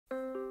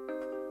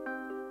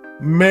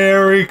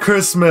Merry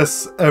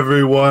Christmas,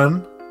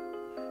 everyone,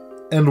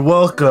 and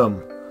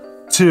welcome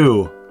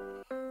to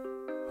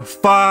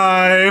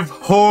 5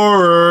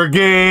 horror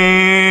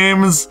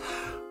games.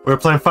 We're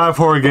playing 5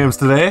 horror games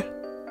today.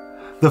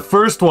 The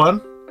first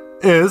one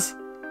is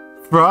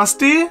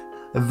Frosty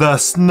the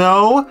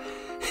Snow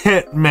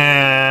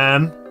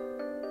Hitman.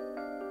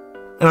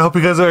 And I hope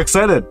you guys are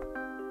excited.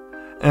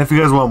 And if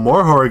you guys want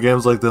more horror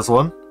games like this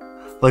one,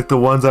 like the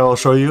ones I will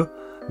show you,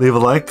 leave a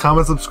like,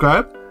 comment,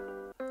 subscribe,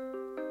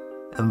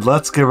 and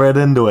let's get right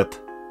into it.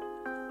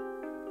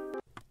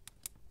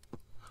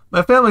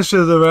 My family should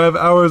have arrived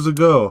hours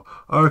ago.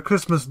 Our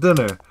Christmas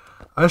dinner.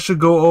 I should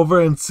go over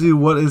and see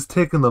what is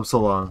taking them so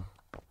long.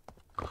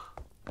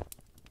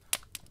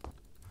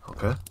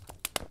 Okay.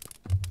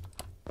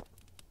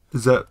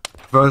 Is that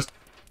first?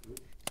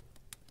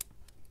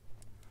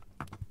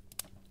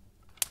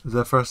 Is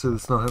that Frosty the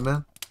Snow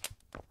Hitman?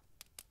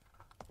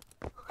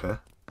 Okay.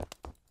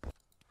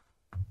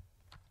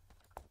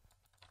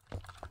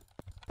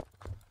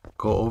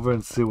 Go over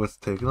and see what's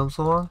taking them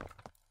so long?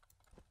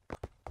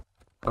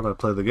 How do I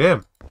play the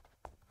game?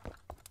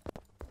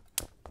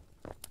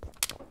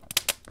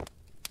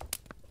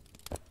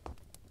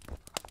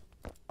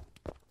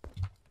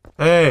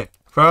 Hey,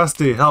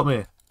 Frosty, help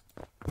me.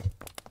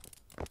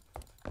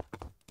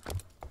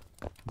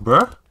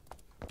 Bruh?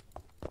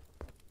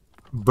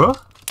 Bruh?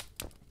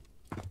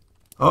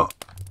 Oh.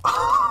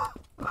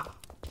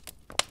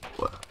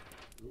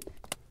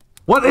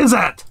 What is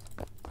that?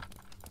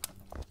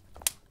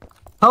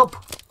 Help!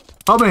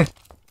 Help me!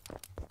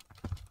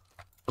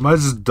 Am I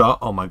just dumb?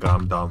 Oh my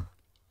god, I'm dumb.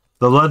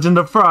 The Legend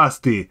of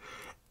Frosty.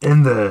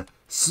 In the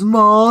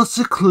small,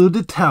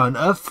 secluded town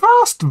of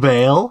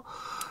Frostvale,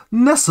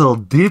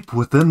 nestled deep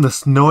within the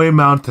snowy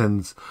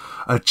mountains,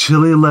 a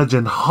chilly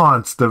legend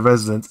haunts the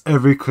residents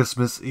every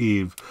Christmas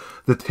Eve.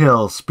 The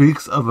tale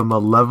speaks of a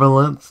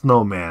malevolent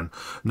snowman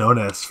known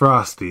as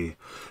Frosty,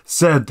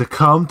 said to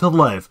come to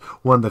life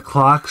when the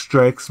clock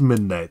strikes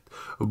midnight.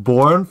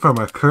 Born from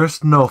a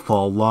cursed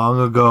snowfall long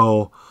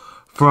ago,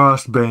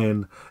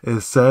 Frostbane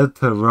is said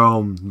to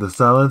roam the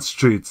silent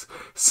streets,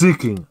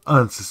 seeking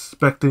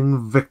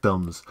unsuspecting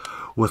victims,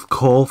 with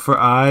coal for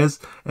eyes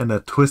and a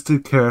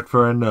twisted carrot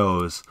for a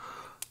nose.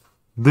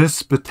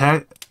 This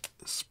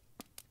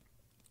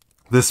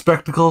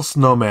spectacle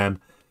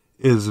snowman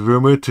is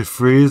rumored to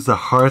freeze the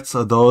hearts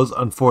of those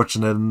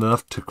unfortunate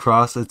enough to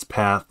cross its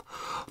path.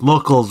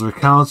 Locals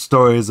recount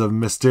stories of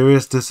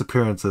mysterious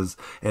disappearances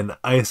and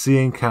icy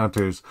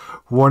encounters,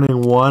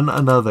 warning one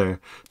another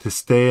to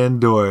stay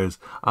indoors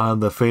on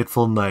the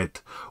fateful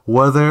night.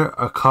 Whether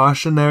a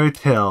cautionary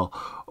tale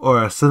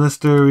or a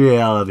sinister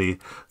reality,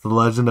 the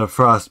legend of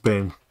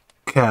Frostbane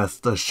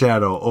casts a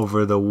shadow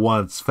over the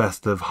once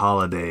festive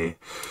holiday,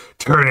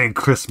 turning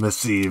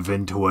Christmas Eve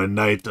into a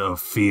night of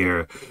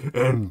fear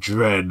and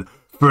dread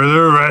for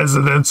the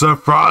residents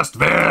of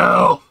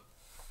Frostvale.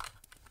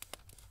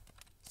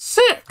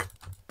 Sick!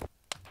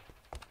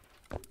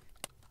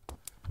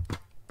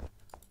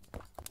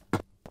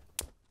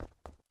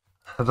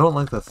 I don't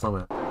like that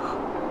snowman.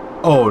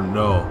 Oh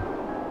no.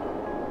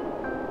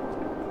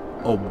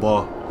 Oh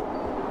boy.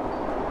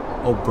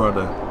 Oh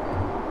brother.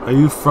 Are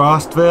you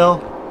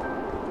Frostvale?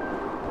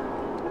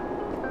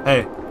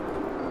 Hey.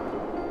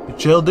 You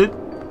chill, dude?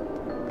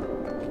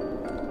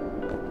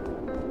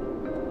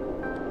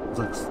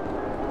 Looks...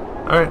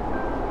 Alright.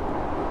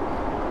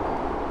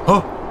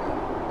 Oh!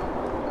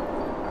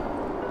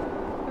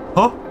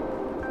 Oh!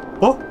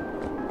 Oh!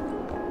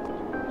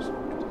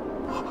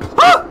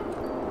 Ah!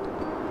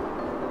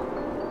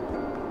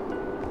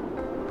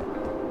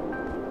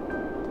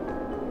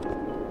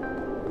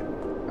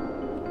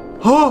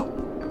 Oh!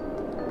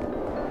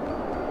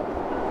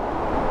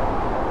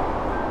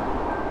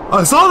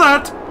 I saw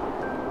that!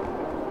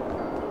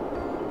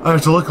 I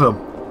have to look at them.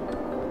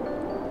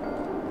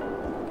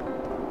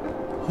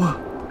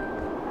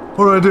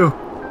 What do I do?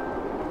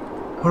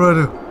 What do I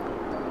do?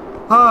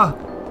 Ah!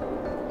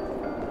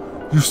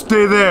 You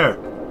stay there!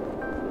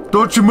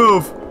 Don't you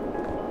move!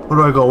 Where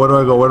do I go? Where do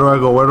I go? Where do I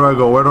go? Where do I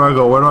go? Where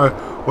do I go?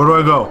 Where do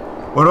I go?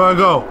 Where do I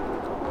go?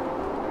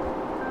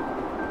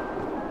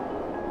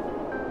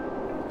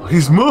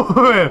 He's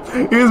moving!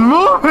 He's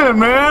moving,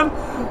 man!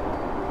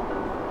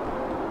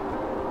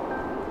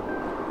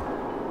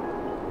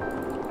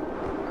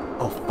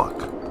 Oh fuck.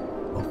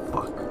 Oh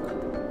fuck.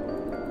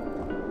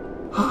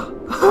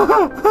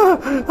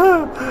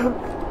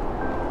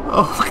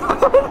 Oh god,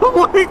 I don't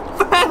like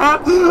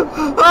that!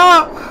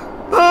 Ah!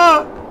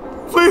 Ah!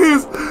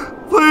 Please!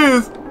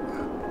 Please!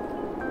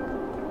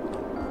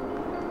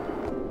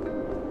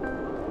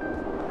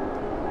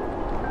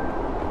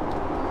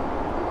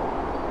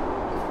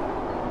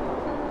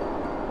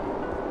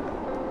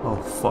 Oh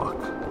fuck.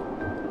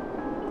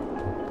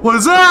 What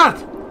is that?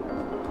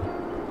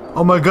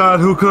 Oh my god,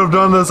 who could have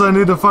done this? I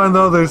need to find the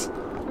others.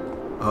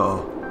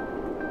 Uh-oh.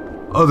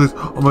 Others.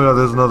 Oh my god,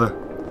 there's another.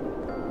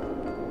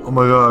 Oh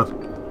my god.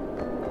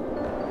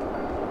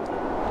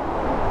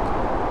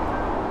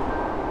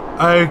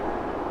 I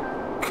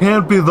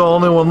can't be the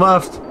only one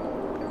left.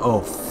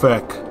 Oh,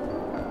 feck.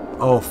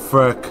 Oh,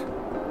 frick.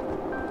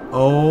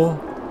 Oh,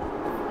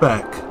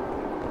 Beck.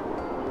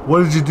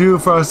 What did you do,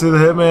 Frosty the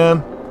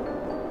Hitman?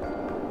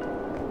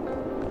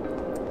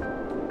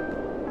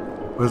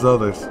 Where's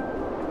others?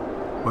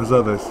 Where's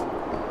others?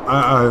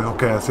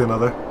 Okay, I see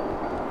another.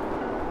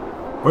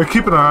 We're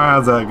keeping our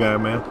eyes on that guy,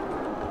 man.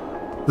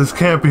 This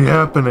can't be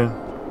happening.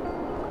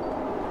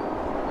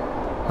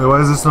 Wait,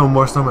 why is there no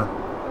more snowmen?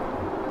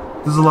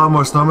 There's a lot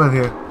more snowmen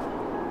here.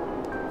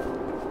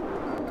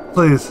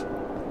 Please.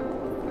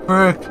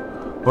 Frick.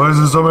 Why is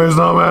there so many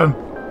snowmen?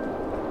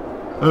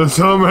 There's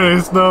so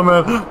many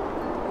snowmen.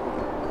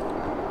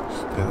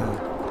 Stay there.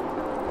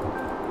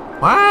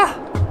 What?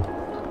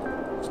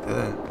 Stay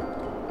there.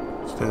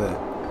 Stay there.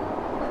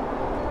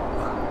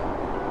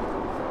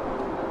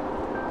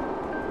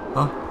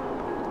 Oh.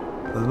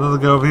 There's another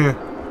guy over here.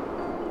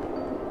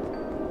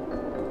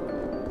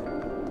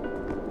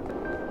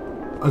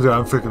 Okay,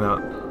 I'm freaking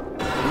out.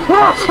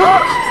 What the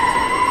fuck?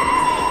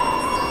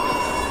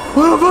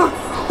 What the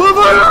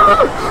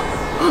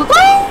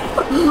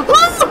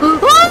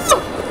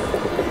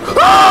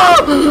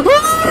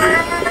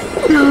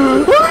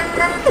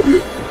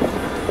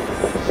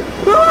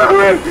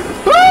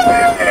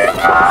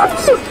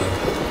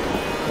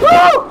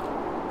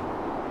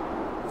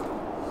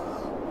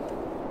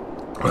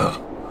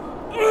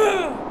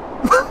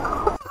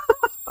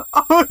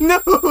Oh no!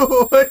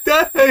 I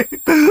died!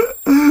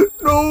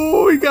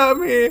 No, he got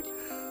me!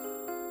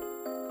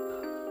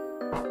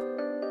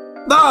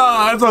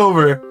 Nah, it's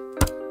over!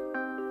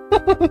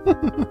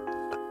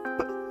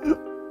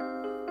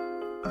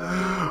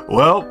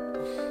 Well,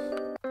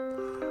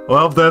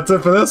 that's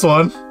it for this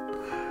one.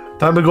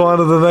 Time to go on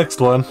to the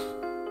next one.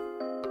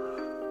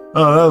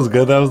 Oh, that was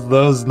good. That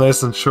was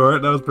nice and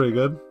short. That was pretty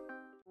good.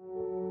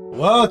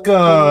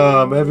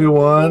 Welcome,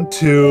 everyone,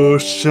 to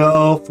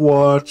Shelf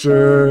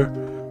Watcher.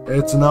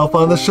 It's an Elf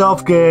on the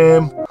Shelf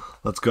game.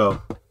 Let's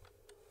go.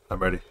 I'm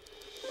ready.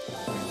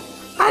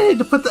 I need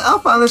to put the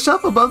elf on the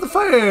shelf above the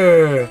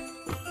fire.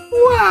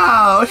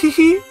 Wow, hee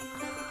hee.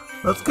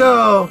 Let's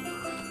go.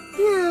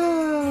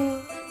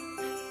 Yeah.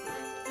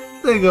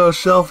 There you go,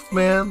 shelf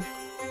man.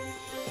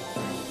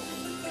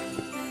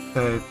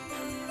 Okay.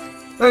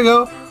 There you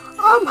go.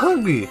 I'm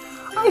hungry.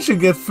 I should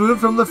get food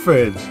from the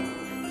fridge.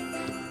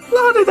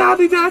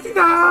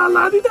 La-di-da-di-da-di-da,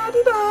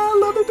 la-di-da-di-da,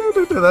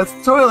 la-di-da-di-da. That's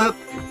the toilet.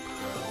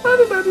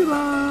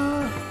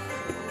 La-di-da-di-da.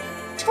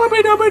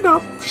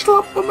 Slummy-dummy-dum,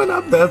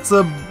 slummy-dum. That's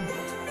a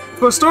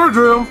storage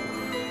room.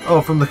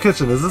 Oh, from the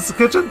kitchen. Is this the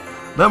kitchen?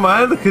 Never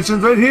mind, the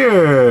kitchen's right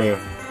here.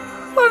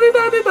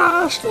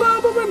 La-di-da-di-da,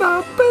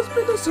 slummy-dum, best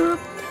me dessert.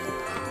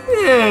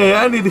 Yay,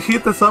 I need to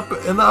heat this up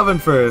in the oven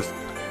first.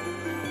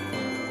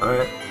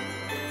 Alright,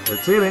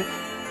 let's eat.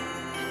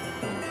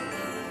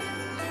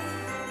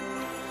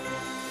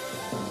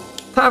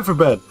 Time for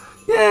bed.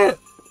 Yeah.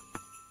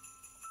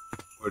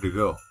 Where'd he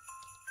go?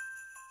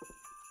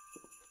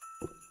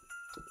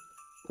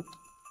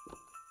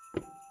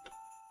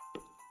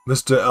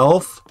 Mr.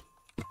 Elf?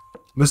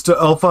 Mr.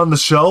 Elf on the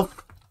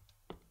Shelf?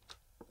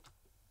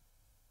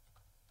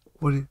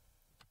 What are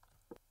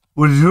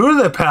you doing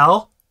there,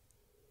 pal?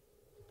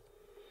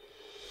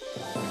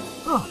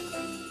 Oh.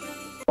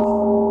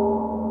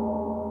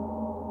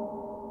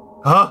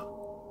 Huh?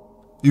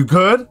 You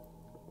good?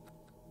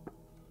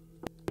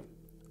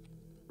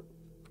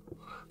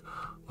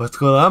 What's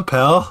going on,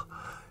 pal?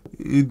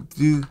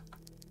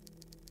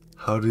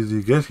 How did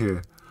you get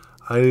here?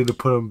 I need to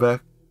put him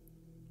back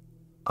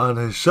on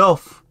his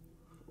shelf.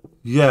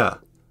 Yeah.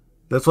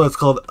 That's why it's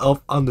called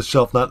Elf on the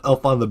Shelf, not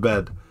Elf on the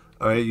Bed.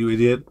 Alright, you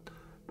idiot.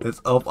 It's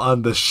Elf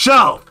on the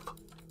Shelf!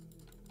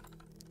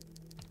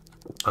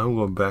 I'm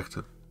going back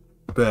to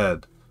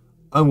bed.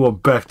 I'm going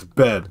back to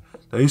bed.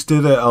 Now you stay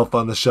there, Elf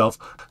on the Shelf.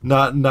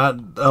 Not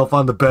Elf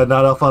on the Bed,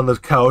 not Elf on the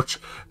Couch.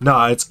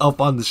 Nah, it's Elf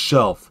on the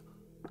Shelf.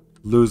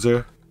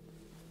 Loser.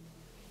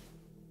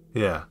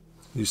 Yeah,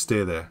 you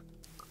stay there.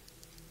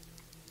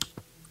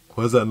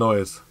 What is that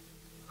noise?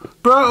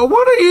 Bro,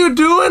 what are you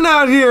doing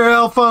out here,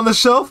 Elf on the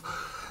Shelf?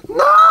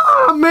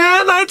 Nah,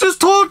 man, I just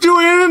told you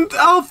it ain't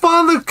Elf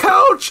on the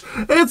Couch.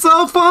 It's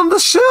Elf on the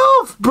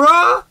Shelf,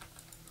 bruh.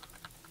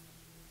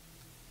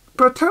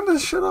 Bro, turn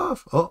this shit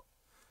off. Oh.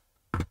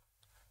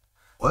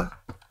 What?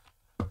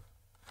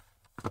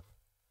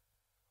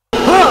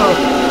 Oh.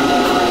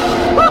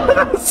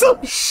 That's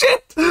some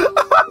shit.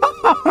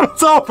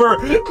 It's over.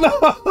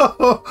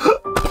 No.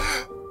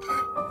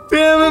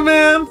 Damn it,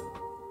 man.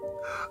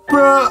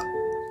 Bruh.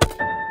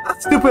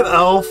 That stupid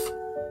elf.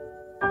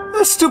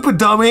 That stupid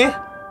dummy.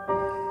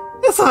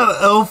 It's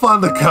not Elf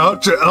on the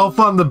Couch or Elf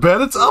on the Bed.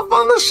 It's Elf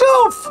on the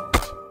Shelf.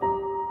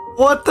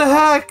 What the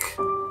heck?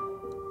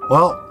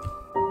 Well,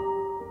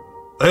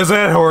 there's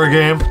that horror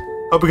game.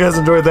 Hope you guys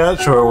enjoyed that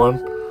short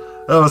one.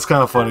 That was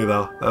kind of funny,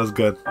 though. That was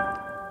good.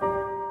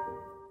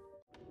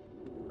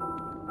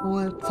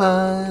 What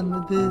fun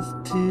it is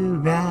to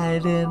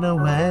ride in a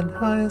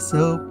one-horse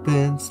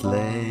open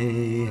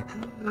sleigh.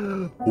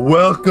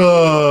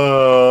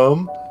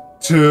 Welcome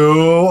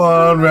to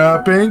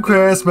Unwrapping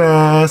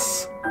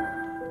Christmas,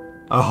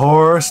 a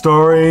horror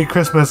story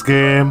Christmas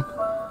game.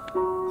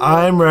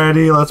 I'm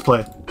ready. Let's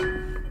play.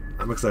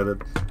 I'm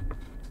excited.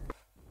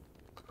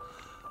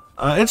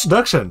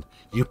 Introduction.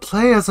 You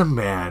play as a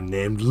man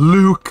named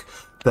Luke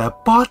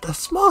that bought a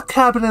small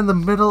cabin in the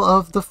middle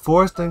of the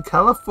forest in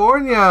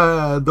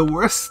California, the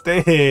worst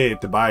state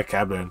to buy a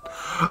cabin.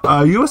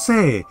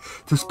 USA,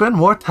 to spend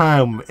more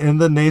time in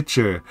the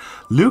nature.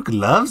 Luke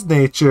loves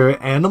nature,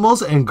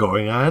 animals, and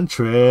going on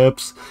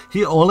trips.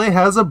 He only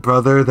has a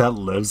brother that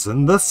lives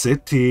in the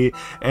city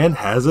and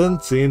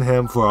hasn't seen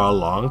him for a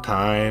long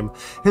time.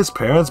 His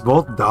parents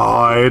both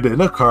died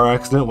in a car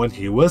accident when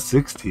he was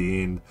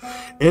 16.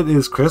 It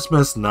is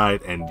Christmas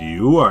night and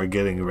you are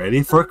getting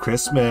ready for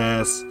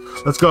Christmas.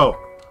 Let's go.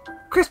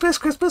 Christmas,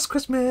 Christmas,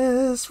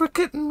 Christmas. We're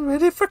getting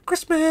ready for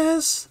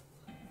Christmas.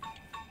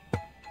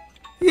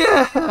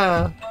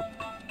 Yeah.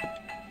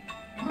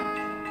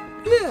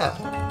 Yeah.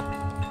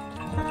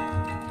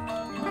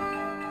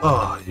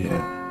 Oh,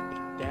 yeah.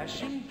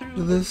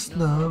 The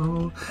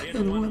snow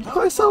in one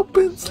horse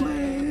open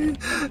sleigh.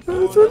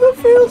 Through the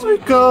fields we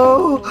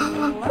go,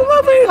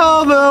 loving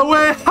all the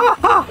way. Ha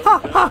ha ha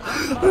ha.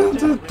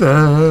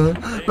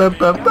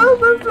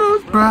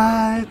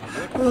 Bright.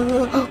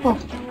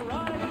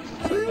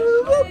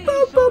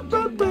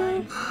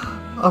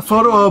 A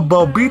photo of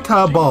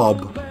Bobita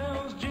Bob.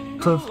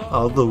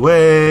 All the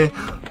way.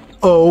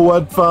 Oh,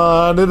 what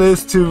fun it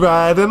is to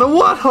ride in a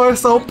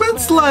one-horse open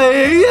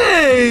sleigh!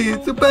 Yay!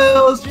 The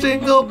bells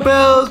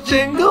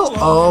jingle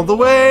all the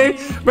way.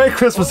 Merry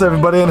Christmas,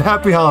 everybody, and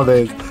happy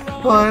holidays.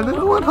 Ride in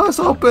a one-horse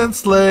open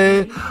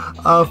sleigh.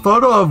 A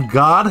photo of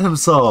God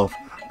himself.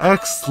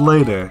 X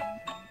later.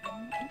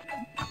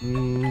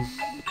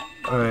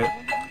 Alright.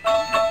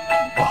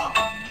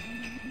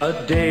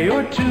 A day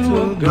or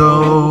two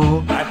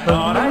ago, I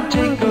thought I'd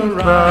take a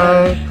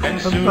ride,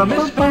 and soon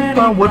Miss Fanny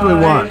What do we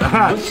want? A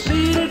hat. was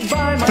seated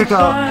by my Check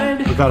out.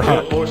 side. We got a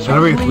hat. The horse And a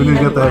wreath. We need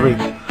to get the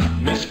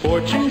wreath.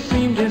 Misfortune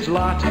seemed his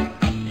lot.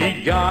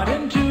 He got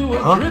into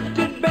a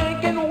drifted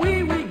bank, and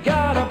we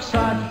got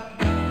upside.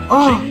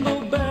 Oh.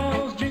 Jingle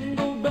bells,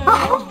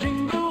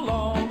 jingle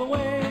all the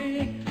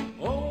way.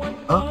 Oh,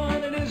 what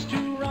fun it is to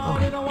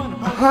ride in a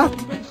one-horse Hat.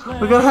 open sleigh.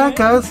 We got a hat,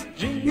 guys.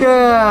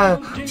 Yeah.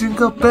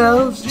 Jingle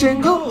bells,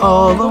 jingle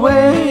all the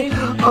way.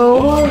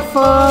 Oh, what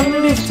fun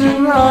it is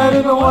to ride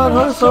in a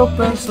one-horse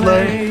open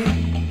sleigh.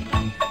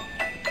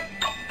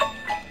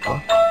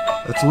 Oh,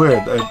 that's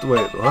weird.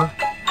 Wait, what?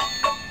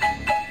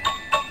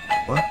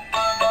 What?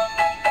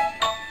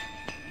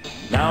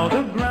 Now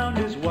the ground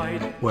is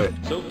white. Wait.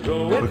 So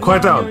go Wait,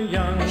 quiet down.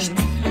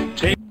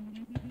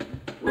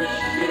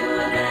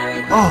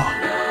 Oh.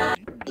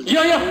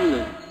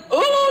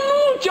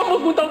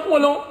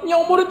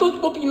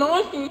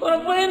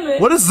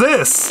 What is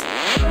this?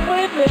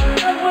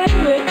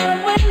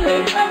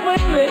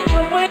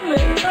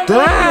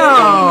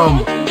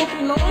 Damn!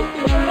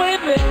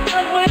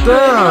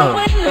 Damn!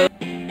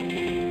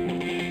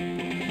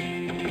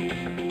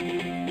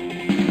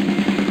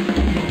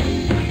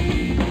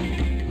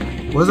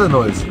 What is that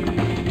noise?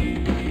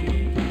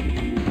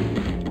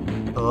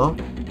 Hello?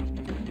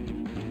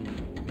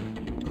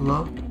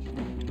 Hello?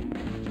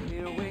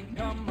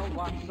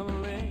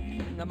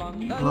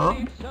 Hello?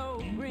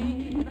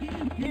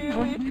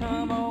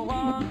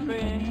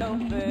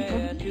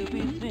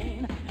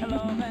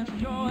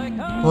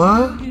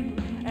 What?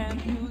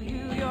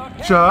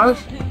 Josh?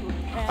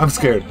 I'm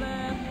scared.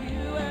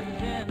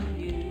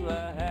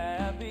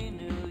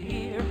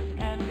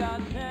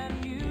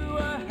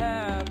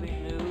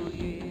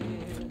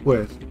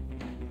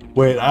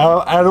 Wait,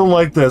 I don't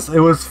like this. It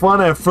was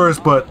fun at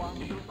first, but...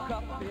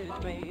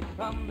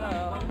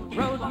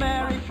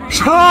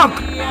 Shut up!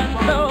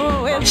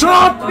 Shut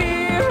up!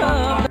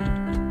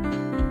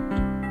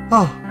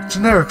 Oh,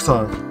 generic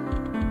song.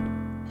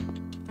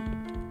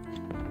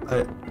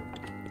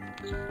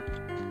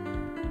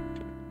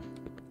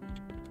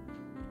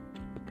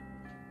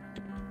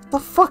 The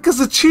fuck is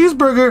a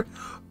cheeseburger?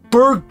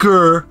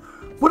 Burger?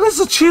 What is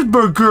a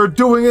cheeseburger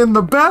doing in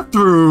the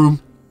bathroom?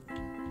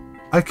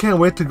 I can't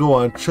wait to go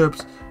on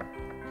trips.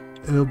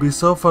 It'll be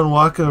so fun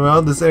walking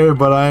around this area,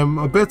 but I'm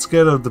a bit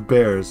scared of the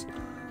bears.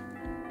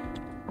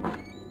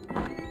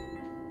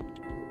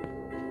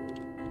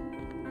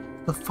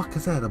 The fuck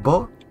is that? A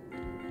boat?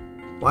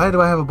 Why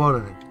do I have a boat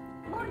in it?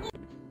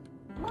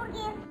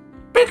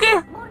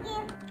 Bigger!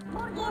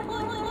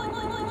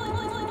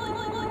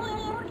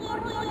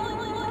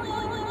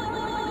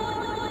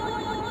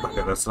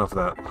 Okay, that's enough of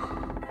that.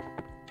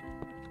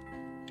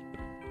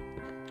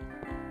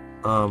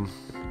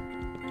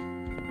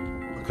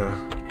 Okay.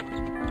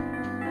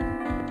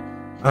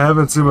 I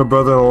haven't seen my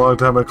brother in a long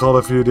time. I called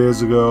a few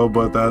days ago,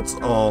 but that's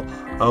all.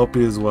 I hope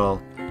he is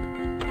well.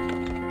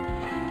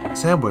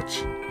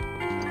 Sandwich.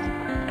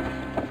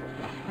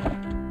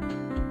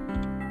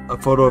 A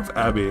photo of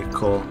Abby.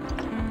 Cool.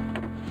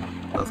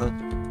 Nothing?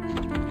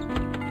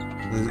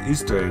 There's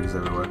Easter eggs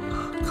everywhere.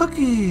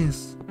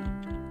 Cookies!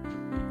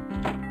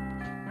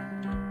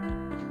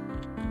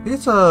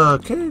 Pizza!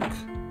 Cake!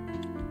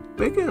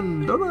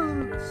 Bacon!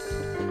 Donuts!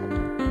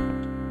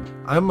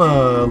 I'm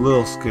a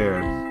little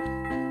scared.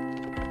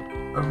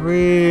 A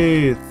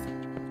wreath!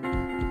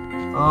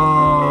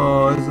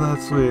 Oh, isn't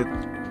that sweet?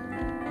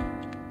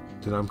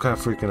 Dude, I'm kind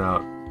of freaking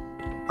out.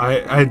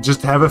 I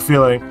just have a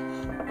feeling.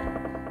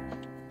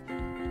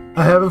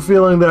 I have a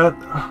feeling that...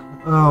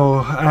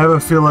 Oh, I have a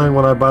feeling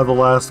when I buy the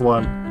last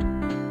one,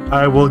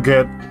 I will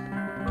get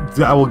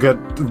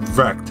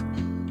wrecked.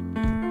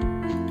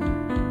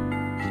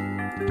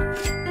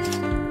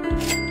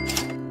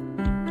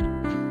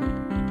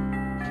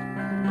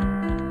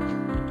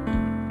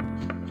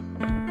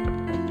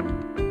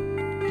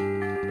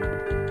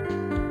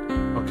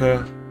 Okay.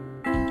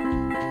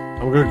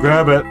 I'm gonna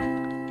grab it.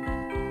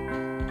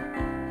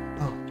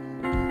 Oh.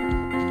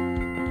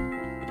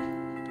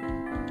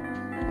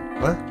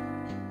 What?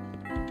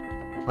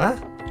 What?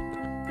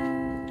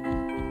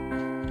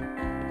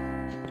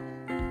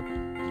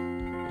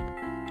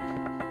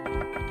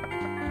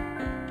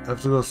 I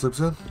have to go sleep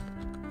soon?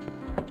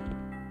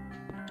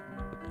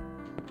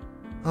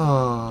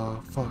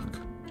 Oh, fuck.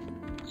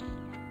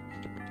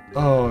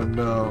 Oh,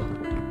 no.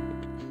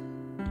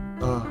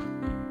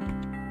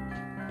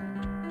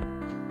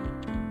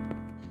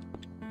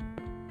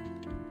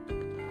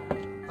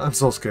 I'm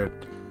so scared.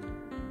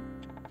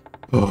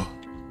 Oh.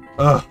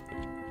 Ah!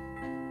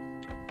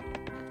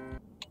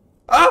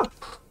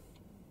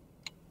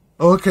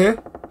 Okay.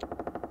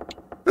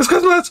 It's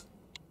Christmas!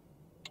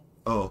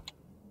 Oh.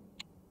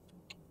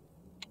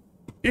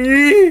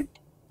 Eee!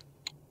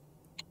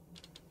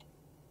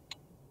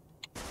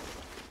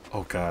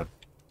 Oh god.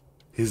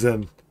 He's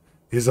in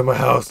my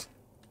house.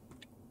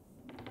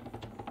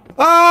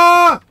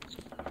 Ah!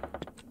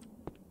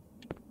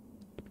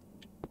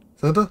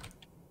 Santa?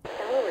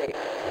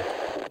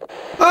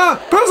 Ah!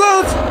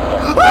 Presents!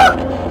 Ah!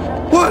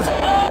 What?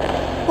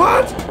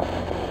 What?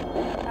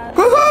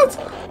 Presents!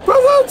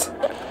 Presents!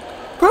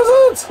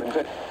 Presents!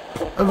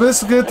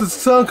 Investigate the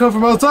sound come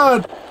from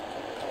outside!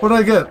 What did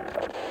I get?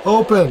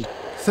 Open.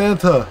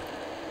 Santa.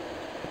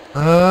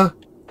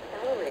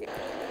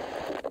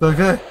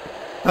 Okay.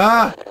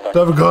 Ah! Do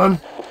I have a gun?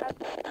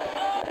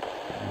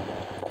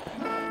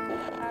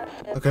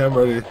 Okay, I'm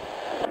ready.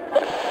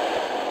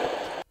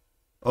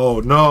 Oh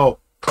no!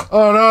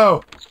 Oh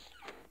no!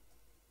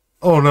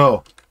 Oh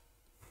no!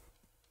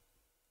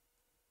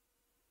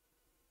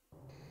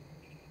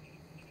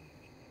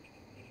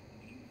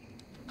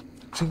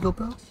 Jingle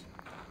bells?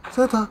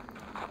 Santa!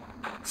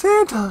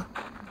 Santa!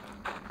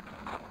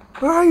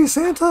 Where are you,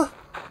 Santa?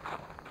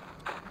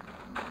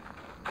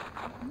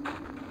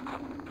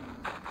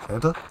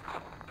 Santa?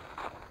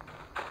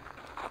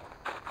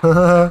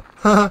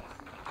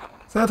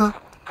 Santa!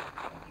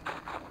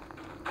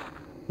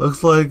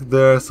 Looks like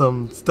there are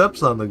some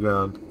steps on the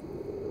ground.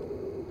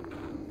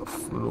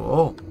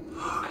 Oh.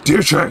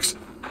 Deer tracks!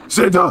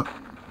 Santa!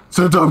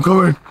 Santa, I'm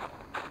coming!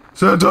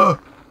 Santa!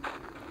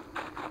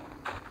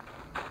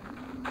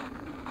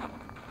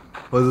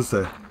 What does it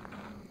say?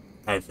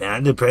 I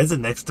found a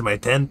present next to my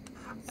tent.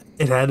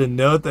 It had a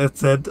note that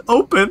said,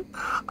 "Open!"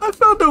 I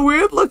found a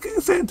weird looking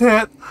Santa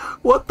hat.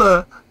 What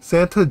the?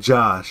 Santa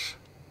Josh.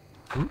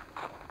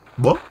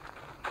 What?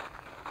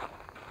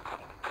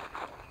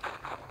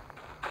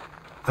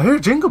 I hear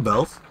jingle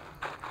bells.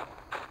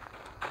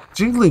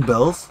 Jingly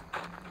bells.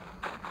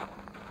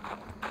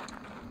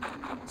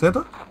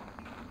 Santa?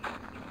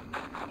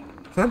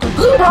 Santa?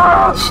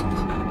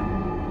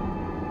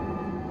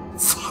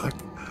 Fuck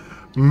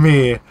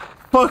me.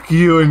 Fuck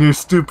you and your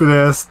stupid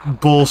ass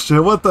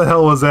bullshit. What the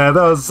hell was that?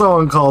 That was so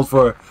uncalled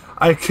for.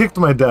 I kicked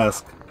my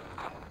desk.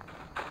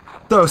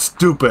 That was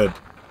stupid.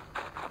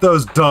 That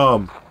was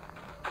dumb.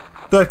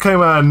 That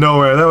came out of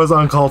nowhere. That was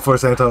uncalled for,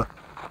 Santa.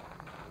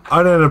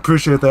 I didn't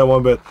appreciate that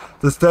one bit.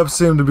 The steps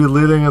seem to be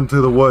leading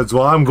into the woods.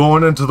 Well, I'm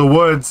going into the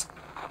woods.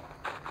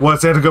 What,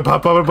 Santa gonna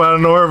pop up out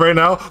of nowhere right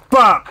now?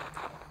 Bop!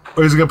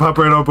 Or is he gonna pop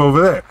right up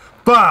over there?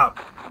 Bop!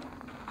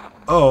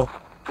 Oh.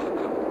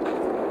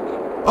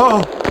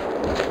 Oh!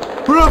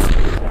 Rudolph!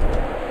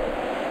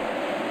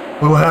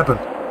 Wait, what happened?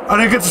 I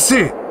didn't get to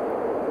see!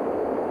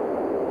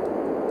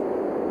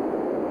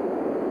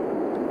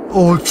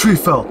 Oh, a tree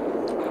fell.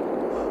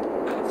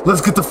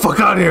 Let's get the fuck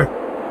out of here!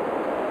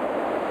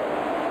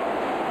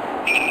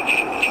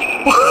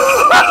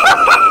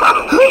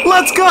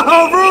 Let's go,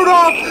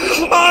 Rudolph!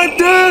 I'm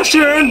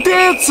Dasher and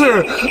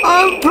Dancer!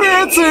 I'm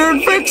Prancer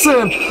and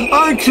Vixen!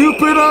 I'm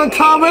Cupid, I'm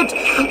Comet,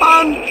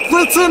 I'm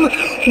Blitzen!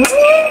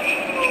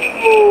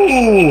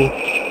 Woo!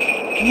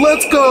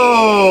 Let's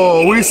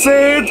go! We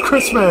saved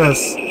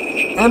Christmas!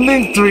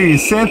 Ending 3,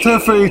 Santa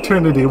for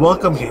Eternity.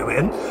 Welcome,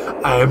 human.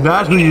 I am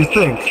not who you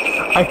think.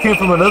 I came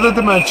from another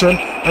dimension,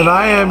 and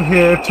I am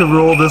here to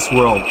rule this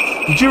world.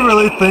 Did you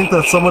really think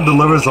that someone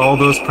delivers all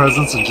those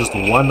presents in just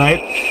one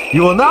night?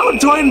 You will now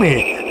join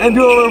me, and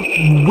you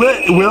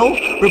will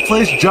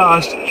replace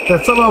Josh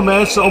that somehow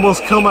managed to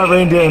almost kill my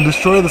reindeer and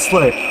destroy the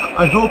sleigh.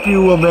 I hope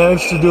you will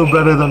manage to do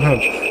better than him.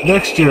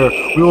 Next year,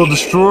 we will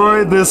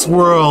destroy this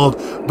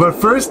world. But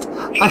first,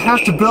 I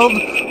have to build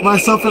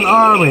myself an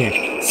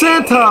army.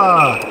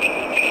 Santa!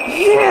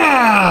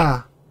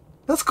 Yeah!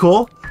 That's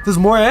cool. There's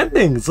more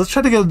endings. Let's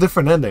try to get a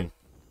different ending.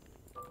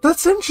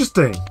 That's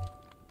interesting.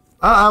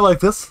 I like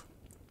this.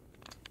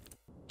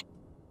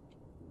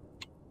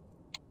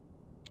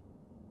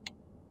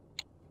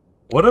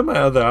 What are my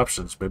other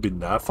options? Maybe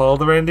not follow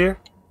the reindeer?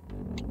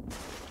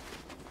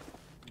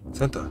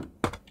 Santa.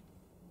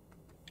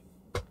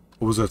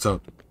 What was that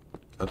sound?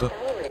 Santa?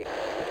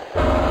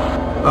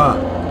 Ah.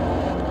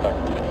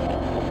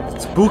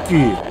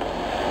 Spooky.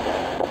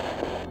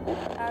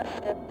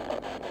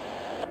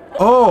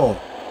 Oh!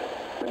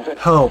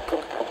 Help.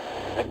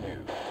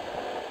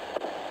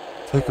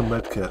 Take a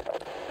med kit.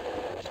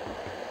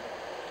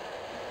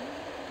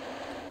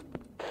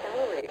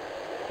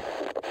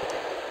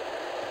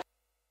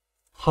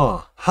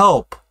 Huh.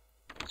 Help!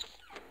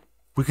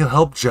 We can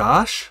help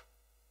Josh?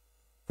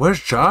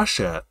 Where's Josh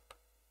at?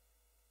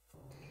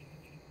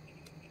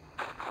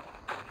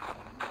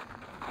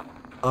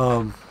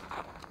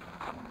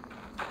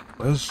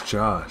 Where's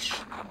Josh?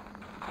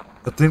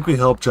 I think we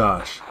help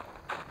Josh.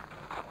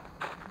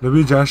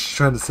 Maybe Josh is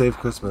trying to save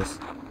Christmas.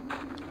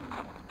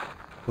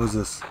 What is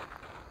this?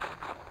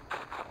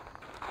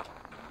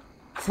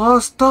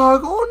 Lost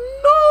dog! Oh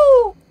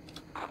no!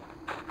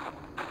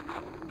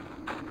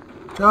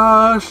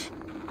 Josh!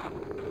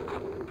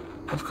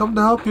 I've come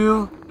to help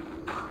you.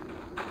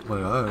 Oh my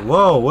god.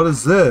 Whoa, what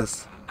is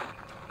this?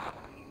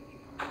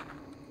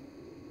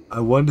 I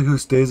wonder who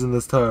stays in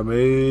this tower.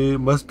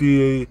 Must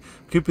be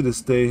creepy to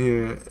stay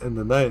here in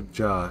the night,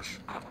 Josh.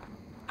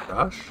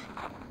 Josh?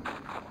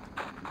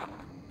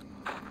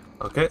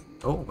 Okay.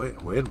 Oh,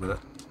 wait a minute.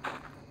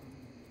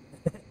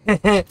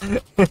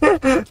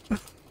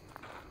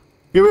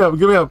 Give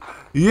me up.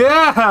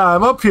 Yeah,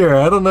 I'm up here.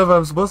 I don't know if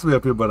I'm supposed to be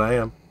up here, but I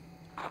am.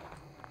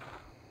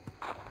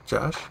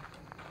 Josh?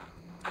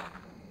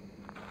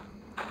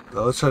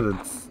 Well, let's try to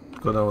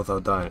go down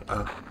without dying.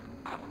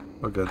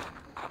 We're good.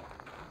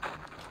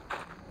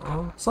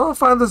 Oh, someone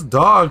find this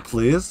dog,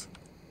 please.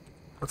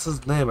 What's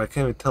his name? I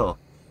can't even tell.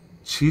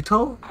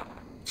 Cheeto?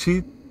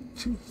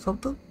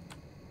 Something?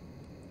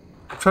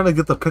 I'm trying to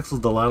get the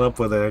pixels to line up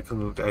where I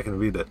can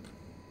read it.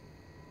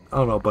 I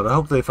don't know, but I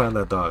hope they find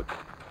that dog.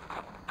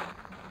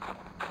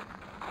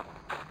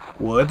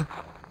 Wood?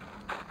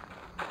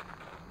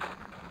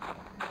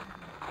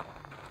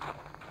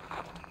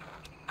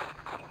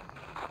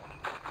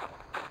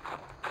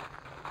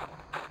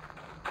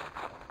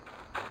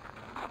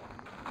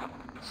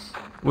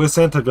 Where's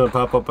Santa gonna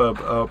pop up?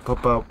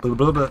 Pop out. Blah,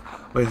 blah, blah.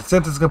 Wait,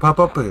 Santa's gonna pop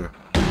up here.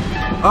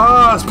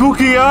 Ah,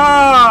 spooky!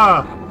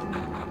 Ah!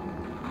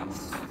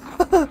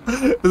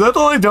 Is that the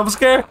only jump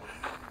scare?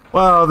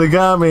 Wow, they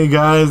got me,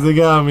 guys. They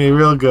got me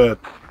real good.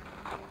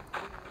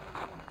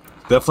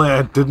 Definitely,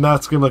 I did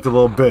not scream like a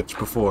little bitch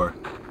before.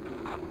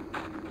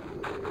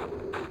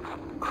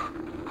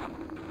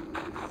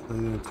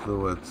 Leading into the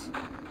woods.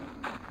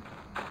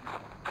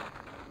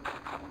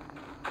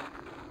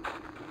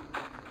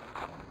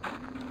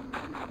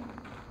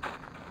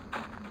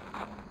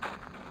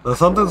 Now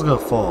something's gonna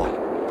fall.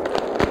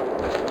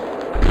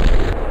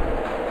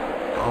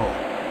 Oh.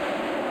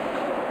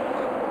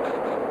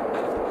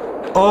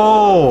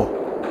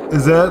 Oh!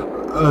 Is that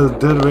a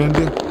dead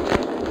reindeer?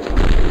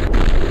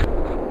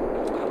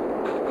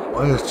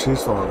 Why is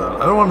cheese falling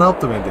down? I don't want to help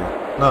the reindeer.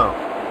 No.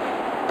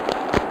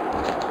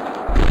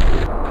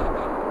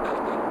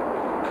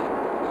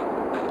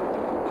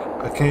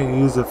 I can't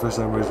use it for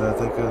some reason. I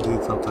think I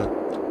need something.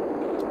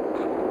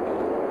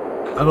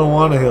 I don't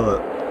want to heal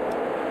it.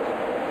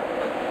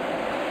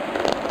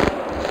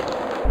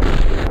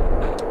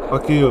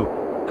 Fuck you.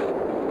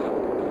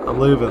 I'm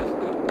leaving.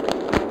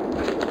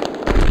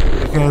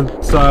 You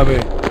can't stop me.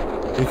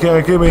 You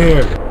can't keep me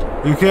here.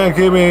 You can't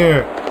keep me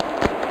here.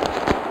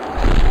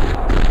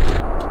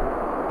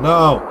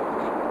 No.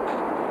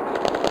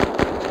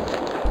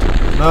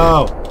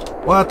 No.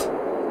 What?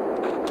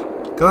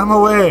 Get out of my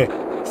way.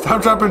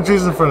 Stop dropping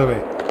cheese in front of me.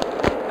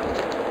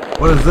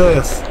 What is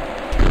this?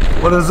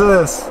 What is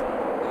this?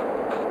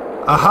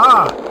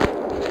 Aha!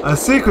 A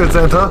secret,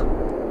 Santa.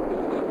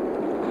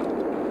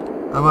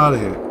 I'm out of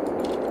here.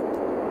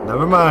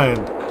 Never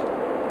mind.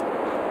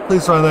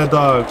 Please find that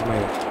dog to me.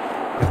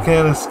 I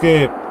can't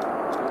escape.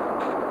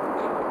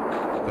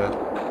 Okay.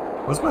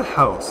 Where's my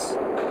house?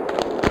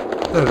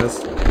 There it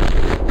is.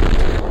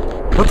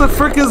 What the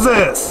frick is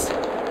this?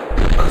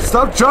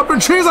 Stop dropping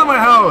trees on my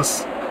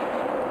house!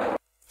 Oh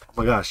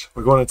my gosh,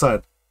 we're going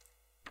inside.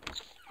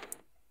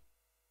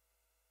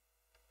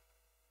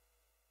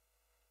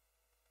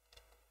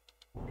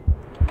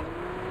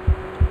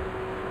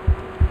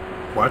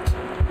 What?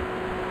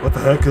 What the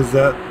heck is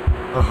that?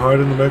 A heart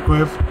in the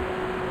microwave?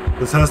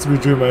 This has to be a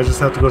dream. I just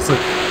have to go to sleep.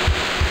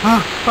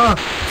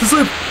 To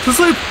sleep! To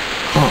sleep!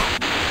 Oh.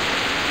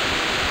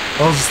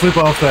 I'll just sleep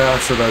off the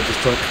acid I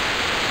just took.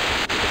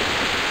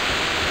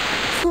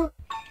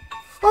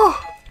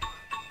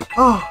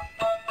 Oh!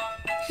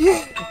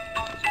 Yeah!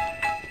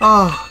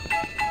 Oh!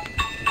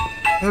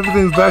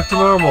 Everything's back to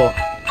normal.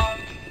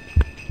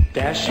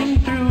 Dashing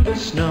through the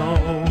snow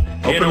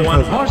in a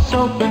one-horse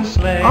open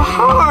sleigh. A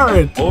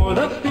heart! O'er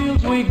the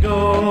fields we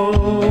go,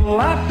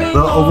 laughing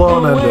The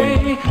alone all the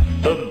ending. way.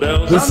 The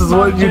bells This is on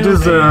what you Monday,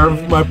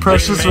 deserve. My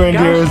precious they make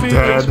reindeer our is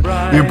spirits dead.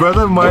 bright. Your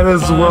brother might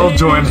as well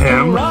join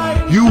him.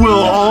 You will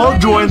all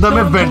join them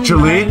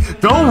eventually.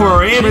 Don't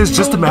worry, it is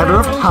just a matter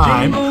of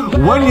time.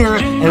 1 year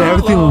and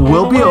everything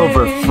will be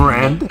over,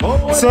 friend.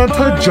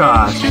 Santa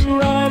Josh.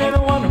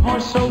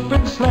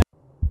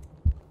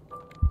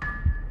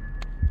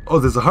 Oh,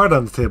 there's a heart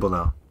on the table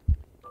now.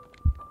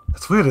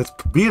 That's weird, it's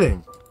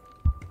beating.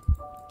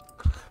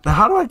 Now,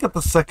 how do I get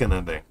the second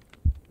ending?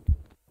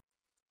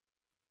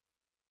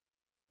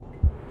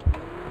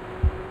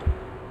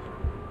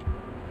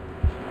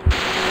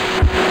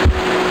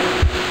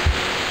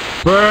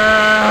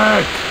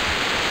 Frick!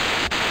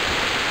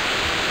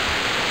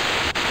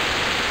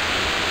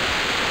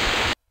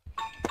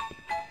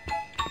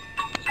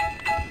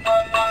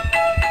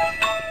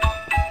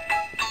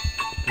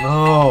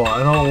 No, I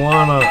don't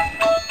wanna.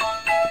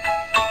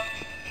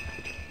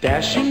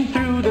 Dashing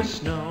through the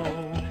snow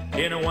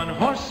in a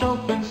one-horse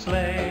open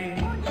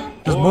sleigh.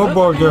 There's more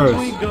burgers.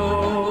 We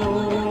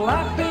go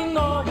laughing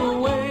all the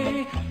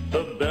way.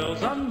 The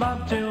bells on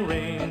bobtail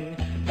ring.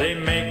 They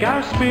make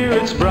our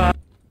spirits bright.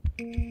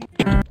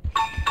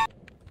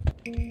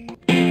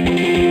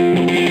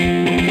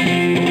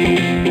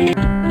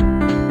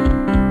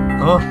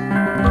 Huh?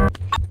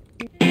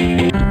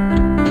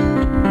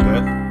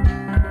 Okay.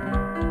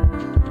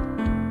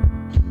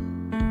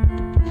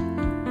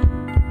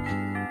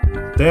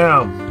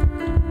 Damn.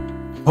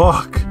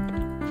 Fuck.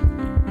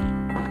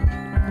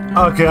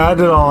 Okay, I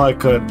did all I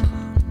could.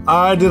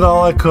 I did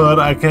all I could.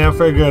 I can't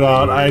figure it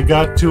out. I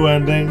got 2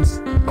 endings.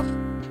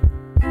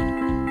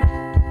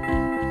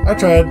 I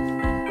tried.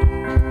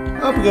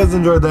 Hope you guys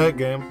enjoyed that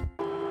game.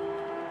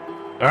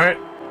 Alright.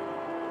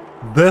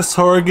 This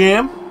horror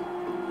game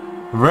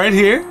right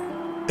here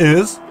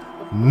is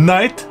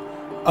Night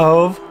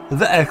of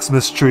the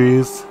Xmas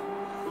Trees.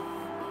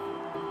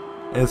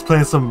 And it's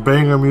playing some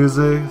banger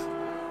music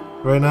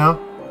right now.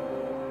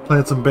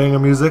 Playing some banger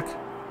music.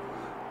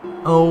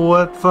 Oh,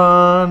 what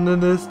fun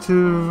it is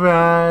to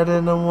ride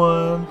in a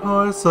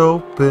one-horse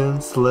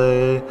open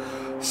sleigh.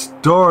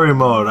 Story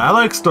mode. I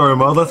like story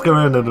mode. Let's get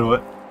right into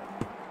it.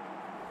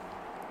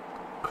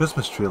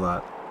 Christmas tree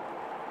lot.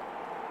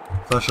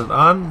 Flashlight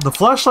on. The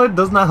flashlight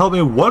does not help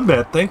me one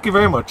bit. Thank you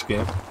very much,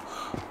 game.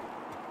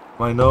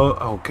 My no.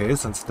 Okay,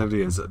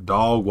 sensitivity is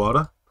dog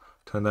water.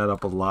 Turn that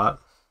up a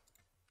lot.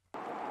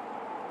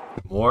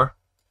 More.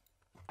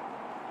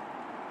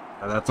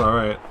 Yeah, that's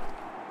alright.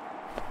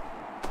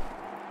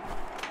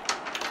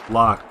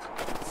 Locked.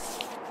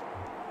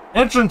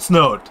 Entrance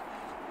note.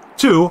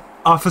 To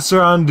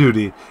Officer on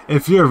duty.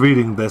 If you're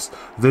reading this,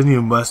 then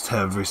you must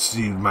have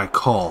received my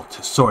call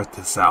to sort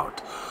this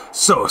out.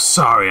 So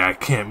sorry I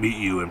can't meet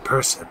you in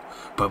person,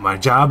 but my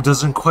job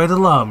doesn't quite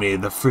allow me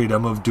the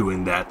freedom of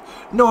doing that,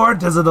 nor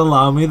does it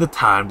allow me the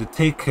time to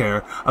take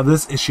care of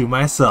this issue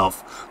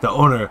myself. The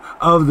owner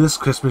of this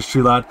Christmas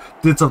tree lot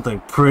did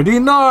something pretty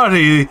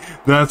naughty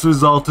that's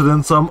resulted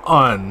in some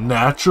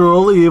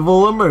unnatural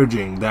evil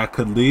emerging that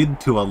could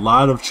lead to a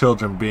lot of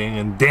children being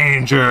in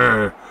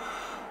danger.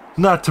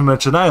 Not to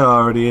mention I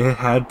already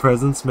had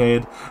presents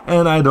made,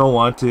 and I don't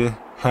want to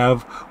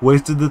have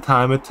wasted the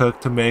time it took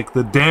to make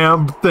the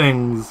damn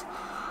things.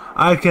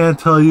 I can't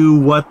tell you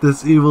what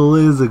this evil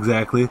is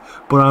exactly,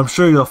 but I'm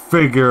sure you'll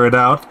figure it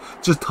out.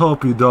 Just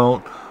hope you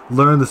don't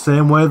learn the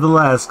same way the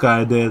last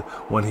guy did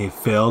when he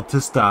failed to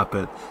stop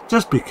it.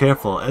 Just be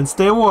careful and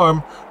stay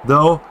warm,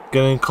 though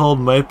getting cold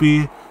might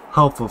be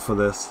helpful for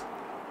this.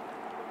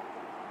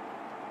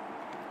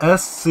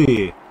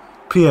 SC.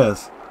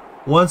 P.S.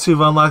 Once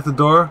you've unlocked the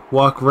door,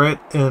 walk right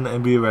in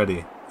and be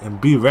ready. And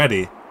be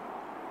ready?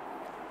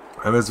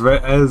 I'm as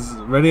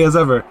ready as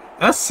ever.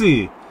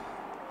 SC.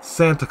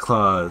 Santa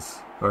Claus.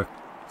 Or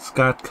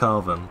Scott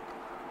Calvin.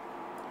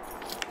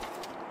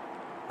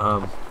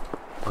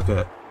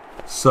 Okay.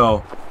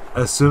 So,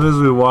 as soon as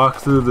we walk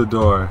through the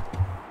door...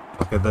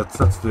 Okay, that's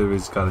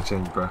sensitivity's gotta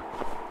change, bro.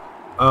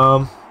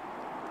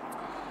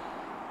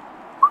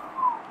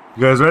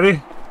 You guys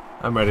ready?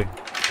 I'm ready.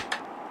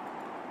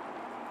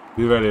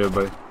 Be ready,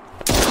 everybody.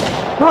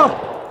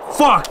 Oh!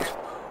 Fuck!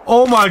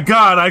 Oh my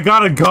god, I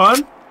got a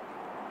gun?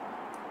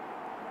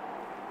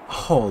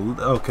 Oh,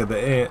 okay, the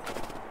ant.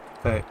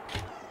 Hey.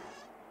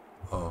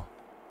 Oh.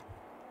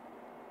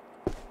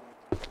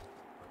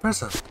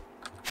 Present.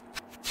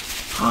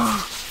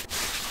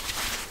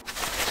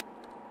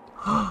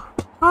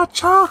 A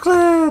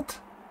chocolate!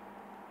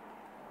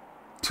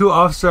 To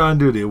Officer on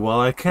duty.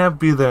 Well, I can't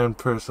be there in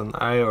person.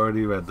 I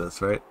already read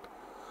this, right?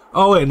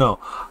 Oh, wait, no.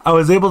 I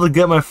was able to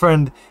get my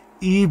friend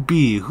EB.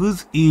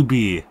 Who's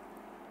EB?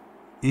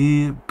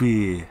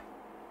 EB.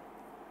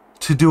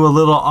 To do a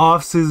little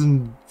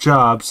off-season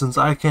job since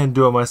I can't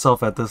do it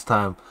myself at this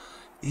time.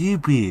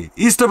 EB.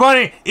 Easter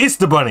Bunny!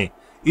 Easter Bunny!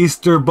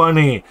 Easter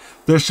Bunny!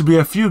 There should be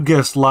a few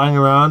gifts lying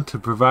around to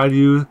provide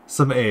you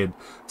some aid.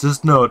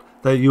 Just note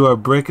that you are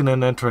breaking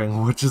and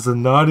entering, which is a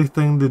naughty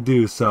thing to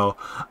do, so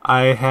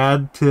I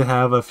had to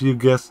have a few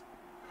gifts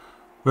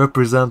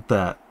represent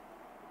that.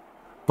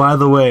 By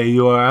the way,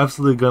 you are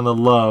absolutely gonna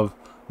love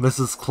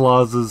Mrs.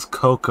 Claus's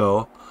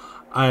cocoa.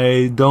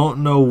 I don't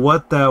know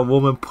what that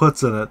woman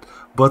puts in it,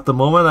 but the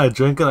moment I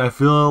drink it, I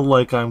feel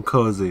like I'm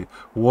cozy,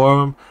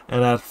 warm,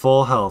 and at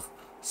full health.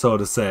 so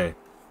to say.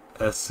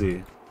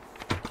 SC.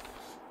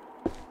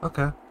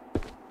 Okay.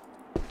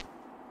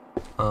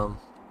 Damn.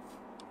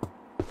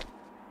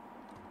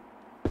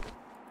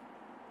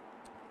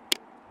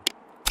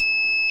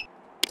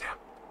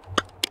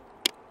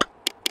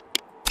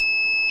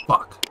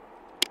 Fuck.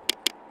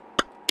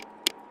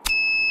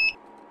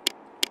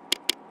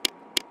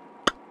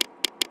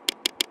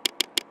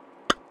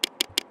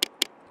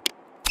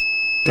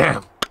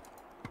 Damn.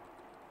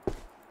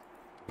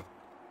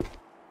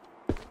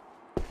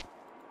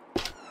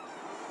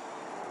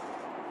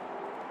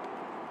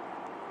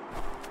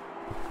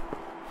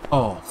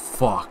 Oh,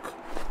 fuck.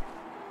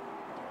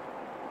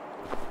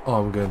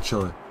 Oh, I'm getting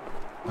chilly.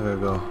 I gotta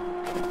go.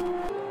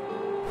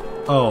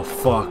 Oh,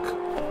 fuck.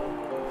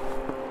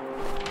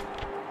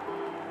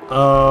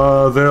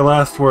 Their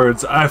last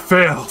words. I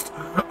failed.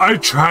 I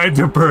tried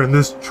to burn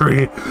this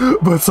tree,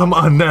 but some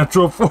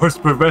unnatural force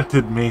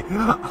prevented me.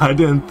 I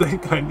didn't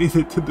think I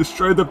needed to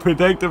destroy the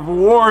protective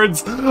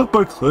wards,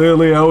 but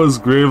clearly I was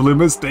gravely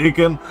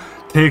mistaken.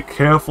 Take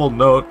careful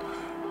note.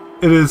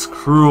 It is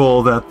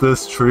crucial that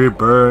this tree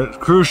burns.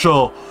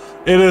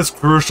 It is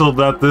crucial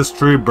that this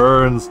tree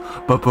burns,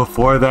 but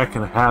before that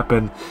can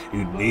happen,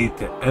 you need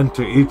to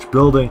enter each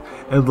building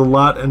in the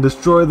lot and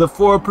destroy the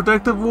 4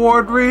 protective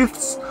ward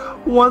wreaths.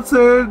 Once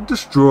they're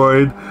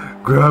destroyed,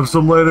 grab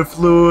some lighter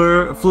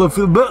fuel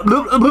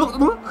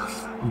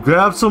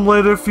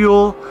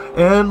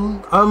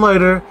and a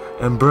lighter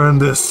and burn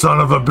this son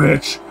of a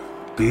bitch.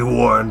 Be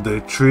warned,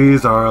 the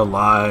trees are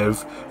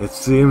alive. It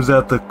seems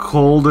that the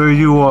colder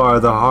you are,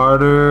 the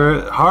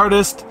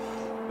hardest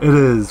it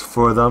is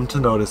for them to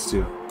notice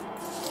you.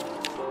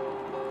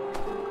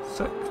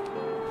 Sick.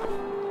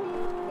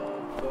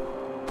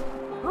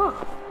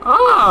 Fuck.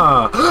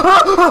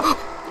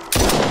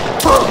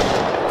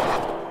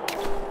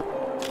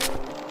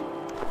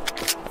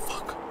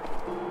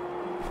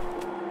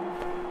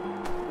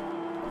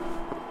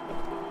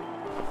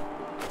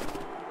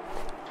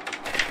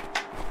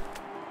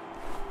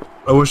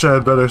 I wish I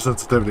had better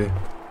sensitivity.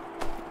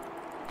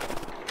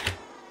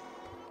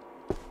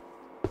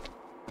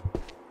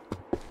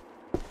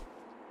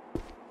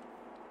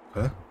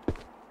 Okay.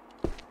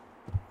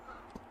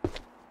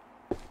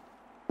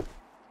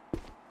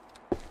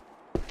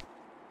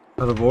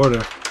 Out of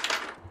order.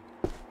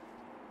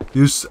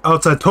 Use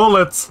outside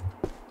toilets!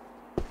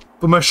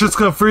 But my shit's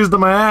gonna freeze to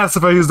my ass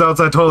if I use the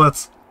outside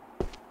toilets.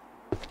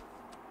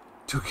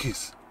 2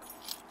 keys.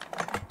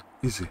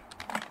 Easy.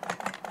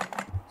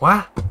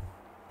 What?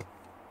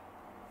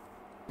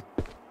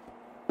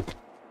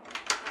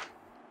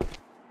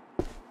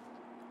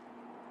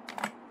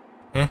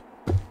 Eh?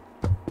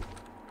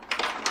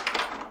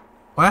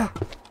 What?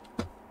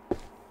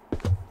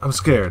 I'm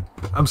scared.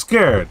 I'm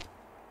scared.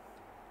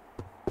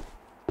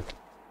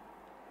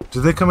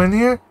 Did they come in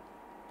here?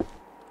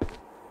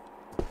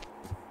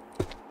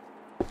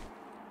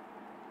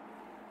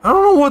 I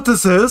don't know what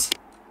this is.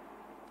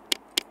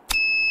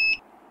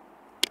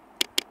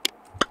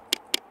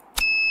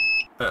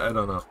 I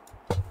don't know.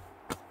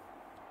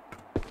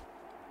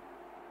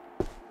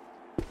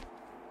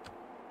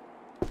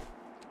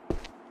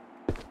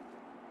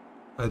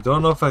 I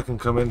don't know if I can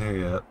come in here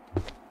yet.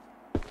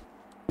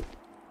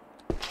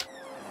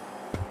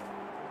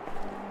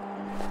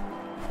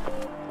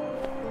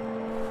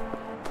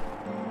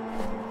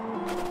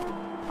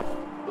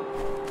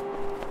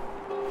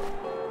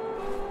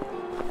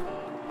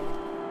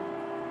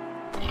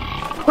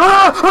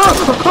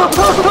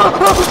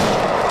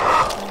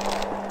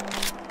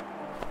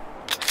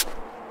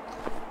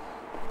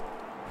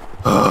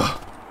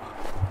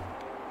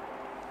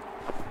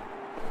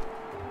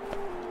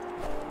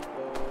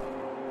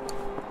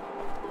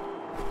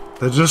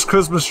 They're just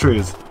Christmas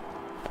trees.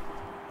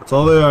 That's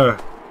all they are.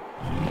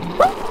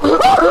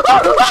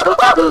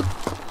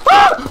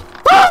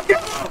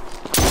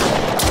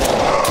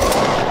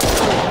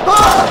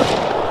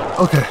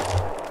 Okay.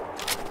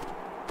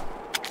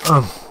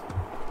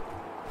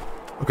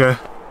 Okay.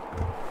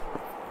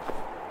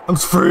 I'm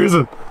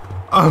freezing.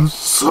 I'm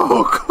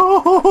so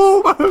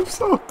cold. I'm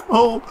so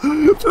cold.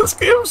 This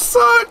game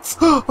sucks.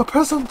 A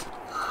present.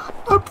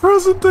 A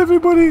present,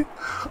 everybody.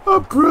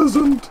 A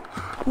present.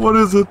 What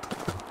is it?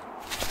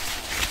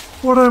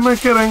 What am I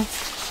getting?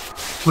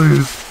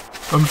 Please.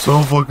 I'm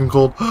so fucking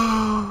cold.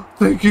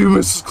 Thank you,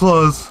 Mrs.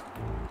 Claus.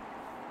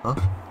 Huh?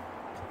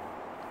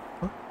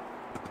 Huh?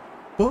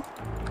 What?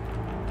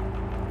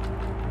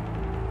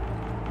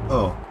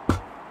 Oh.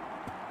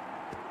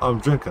 I'm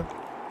drinking.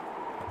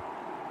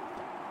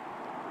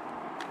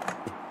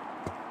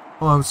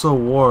 Oh, I'm so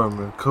warm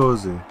and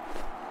cozy.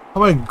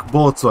 How many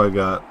bullets do I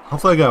got?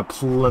 Hopefully I got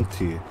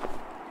plenty.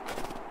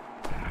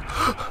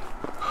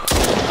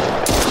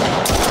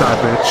 Die,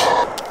 bitch.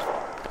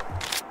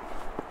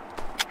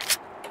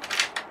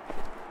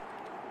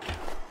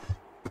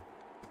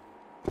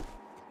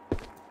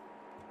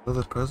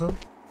 Another present?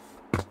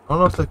 I don't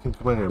know if they can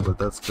come in here, but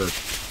that's good.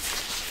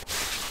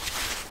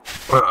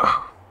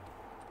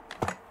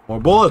 More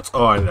bullets!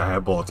 Oh, I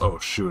have bullets. Oh,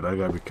 shoot. I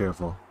gotta be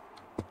careful.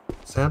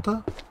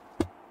 Santa?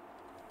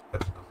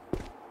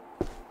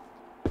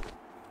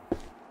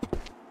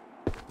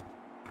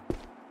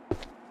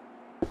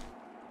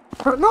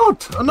 A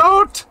note! A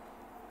note!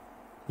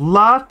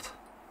 Lot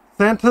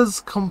Santa's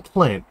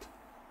complaint.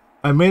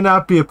 I may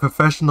not be a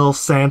professional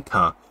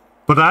Santa,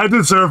 but I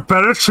deserve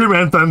better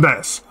treatment than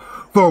this.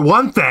 For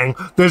one thing,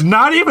 there's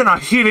not even a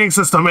heating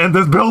system in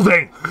this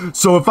building.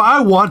 So if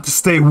I want to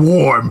stay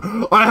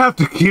warm, I have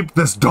to keep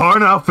this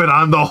darn outfit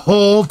on the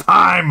whole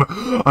time.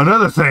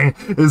 Another thing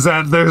is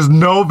that there's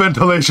no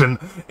ventilation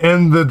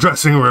in the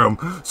dressing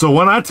room. So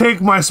when I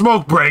take my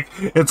smoke break,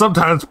 it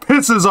sometimes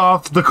pisses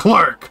off the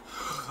clerk.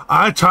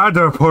 I tried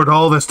to report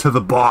all this to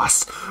the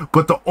boss,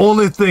 but the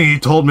only thing he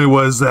told me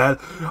was that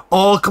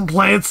all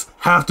complaints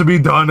have to be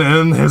done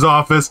in his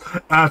office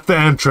at the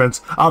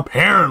entrance.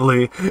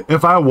 Apparently,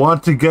 if I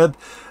want to get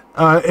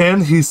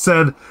in, he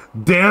said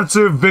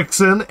Dancer,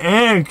 Vixen,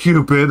 and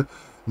Cupid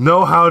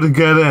know how to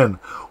get in.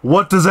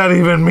 What does that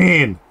even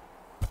mean?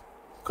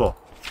 Cool.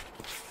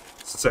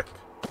 Sick.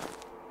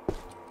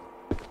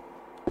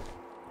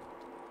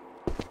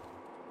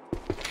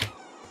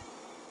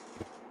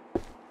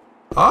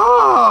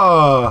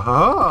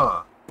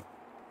 Ah!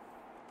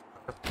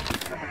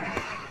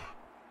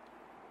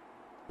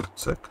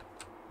 Sick.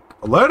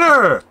 A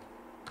lighter!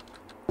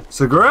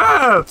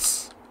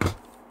 Cigarettes!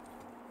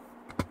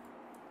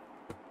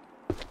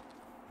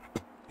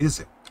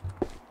 Easy.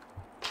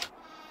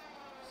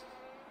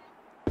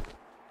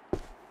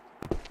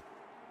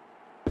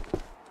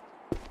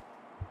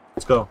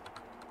 Let's go.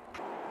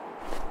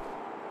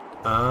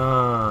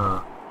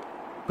 Ah.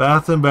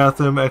 Bathroom,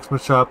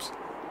 Xmas shops.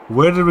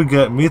 Where did we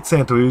get Meet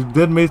Santa? We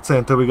did Meet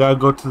Santa. We gotta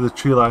go to the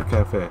Tree Lot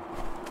Cafe,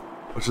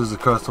 which is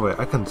across the way.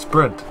 I can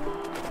sprint.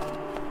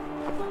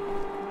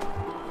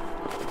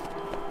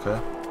 Okay.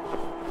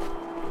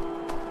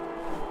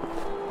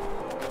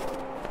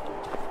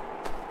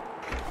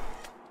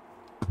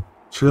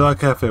 Tree Lot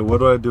Cafe. What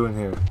do I do in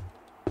here?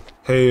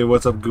 Hey,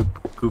 what's up,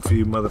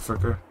 goofy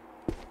motherfucker?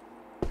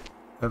 I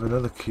have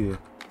another key.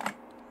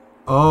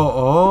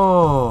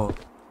 Oh.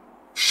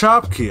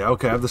 Shop key.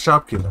 Okay, I have the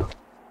shop key now.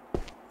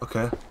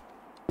 Okay.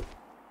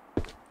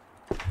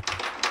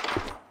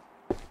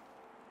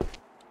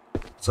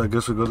 So I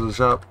guess we go to the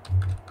shop.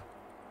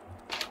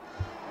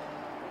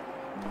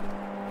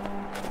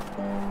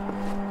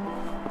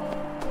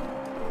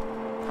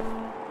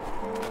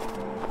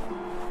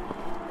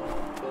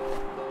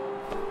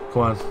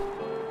 Come on.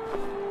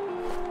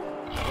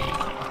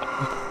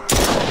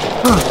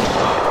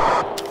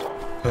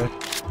 Okay.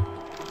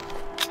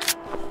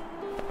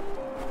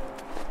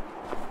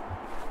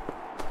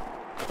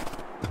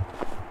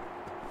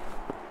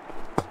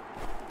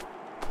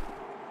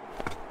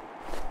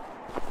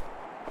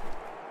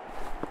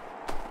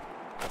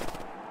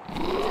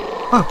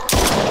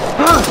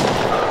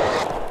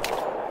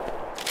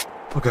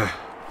 Okay.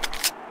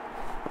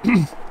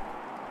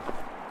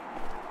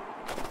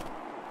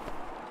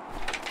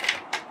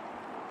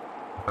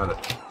 Got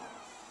it.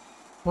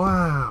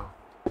 Wow.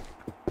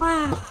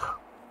 Wow.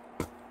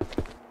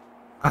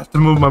 I have to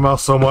move my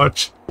mouse so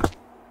much.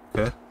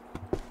 Okay.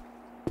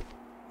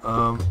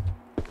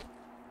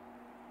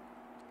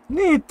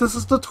 Neat. This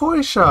is the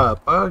toy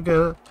shop. I get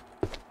it.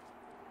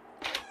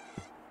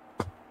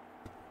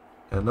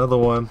 Another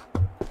one.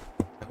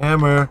 A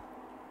hammer.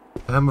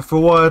 A hammer for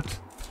what?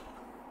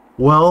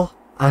 Well,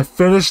 I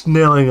finished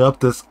nailing up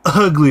this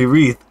ugly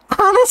wreath.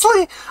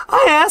 Honestly,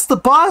 I asked the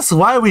boss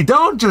why we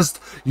don't just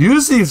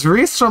use these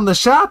wreaths from the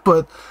shop,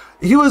 but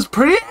he was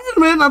pretty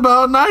adamant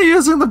about not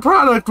using the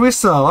product we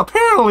sell.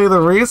 Apparently,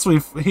 the wreaths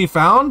he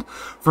found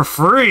for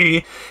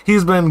free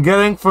he's been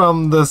getting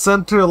from the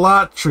center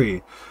lot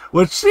tree,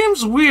 which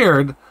seems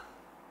weird.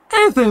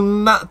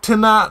 Anything not to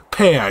not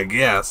pay, I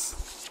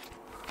guess.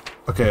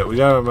 Okay, we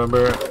gotta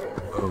remember.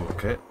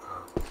 Okay,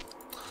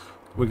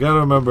 we gotta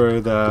remember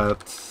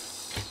that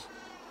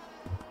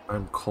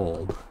I'm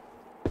cold.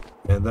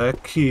 And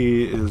that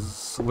key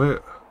is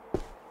where?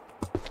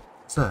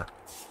 What's that?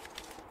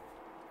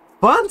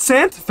 Fun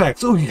Santa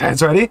facts. Oh, you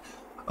guys ready?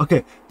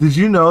 Okay, did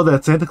you know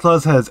that Santa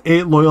Claus has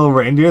 8 loyal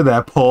reindeer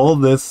that pull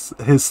his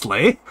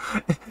sleigh?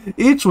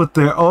 Each with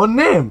their own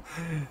name.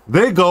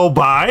 They go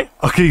by,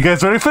 okay, you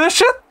guys ready for this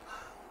shit?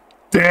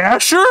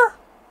 Dasher,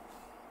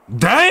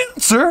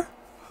 Dancer,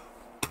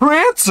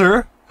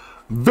 Prancer,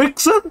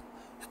 Vixen,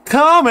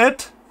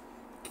 Comet,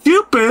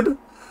 Cupid,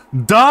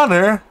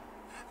 Donner,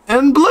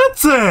 and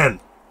Blitzen!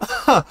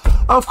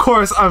 Of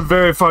course, on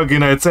very foggy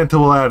night, Santa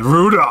will add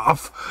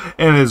Rudolph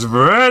and his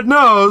red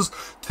nose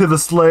to the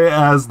sleigh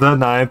as the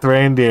 9th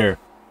reindeer.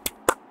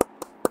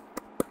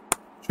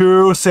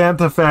 True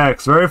Santa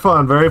facts. Very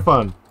fun, very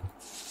fun.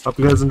 Hope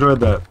you guys enjoyed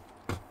that.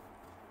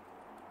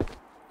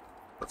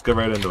 Let's get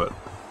right into it.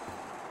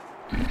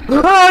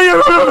 Ah,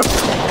 you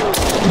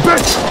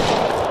bitch!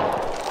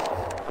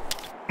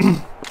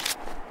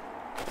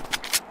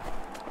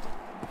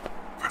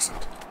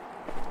 Present.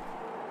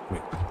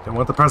 Wait, didn't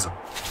want the present.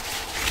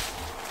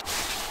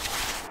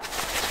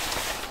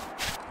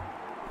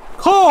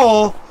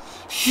 Coal?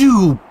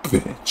 You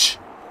bitch!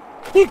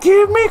 He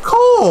gave me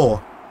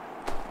coal!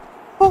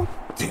 How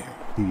dare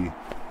he?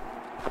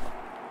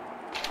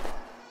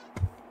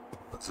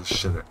 What's this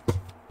shitter?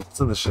 What's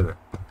in the shitter?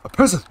 A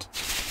present!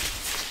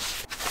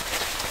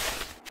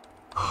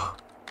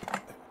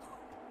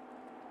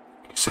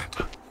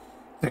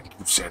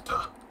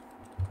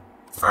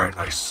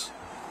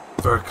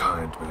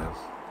 man.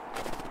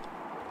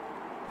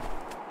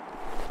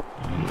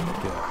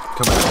 Yeah,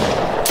 come on.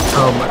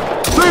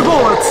 3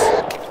 bullets!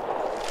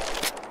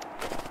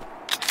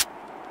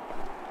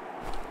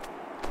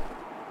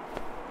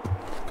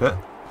 Okay.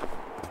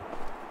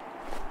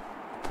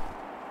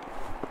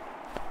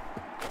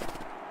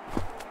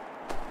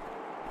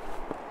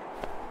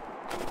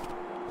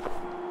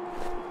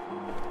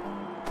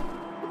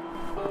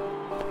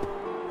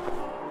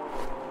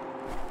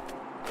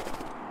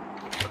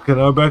 Okay,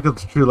 now we're back at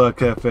the Tree Lot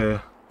Cafe.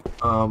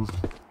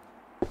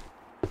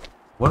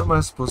 What am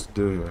I supposed to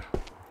do here?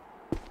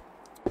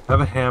 I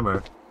have a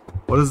hammer.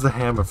 What is the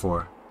hammer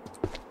for?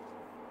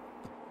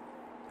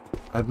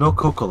 I have no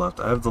cocoa left.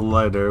 I have the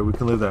lighter. We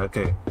can leave that.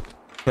 Okay.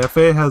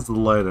 Cafe has the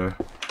lighter.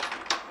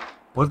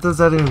 What does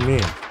that even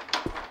mean?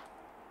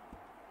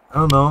 I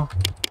don't know.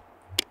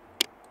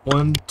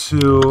 1,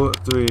 2,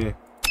 3.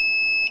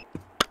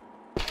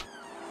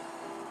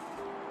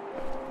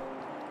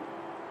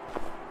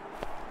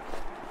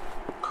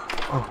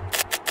 Oh.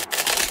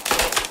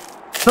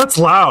 That's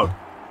loud.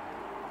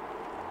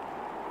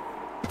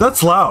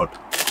 That's loud.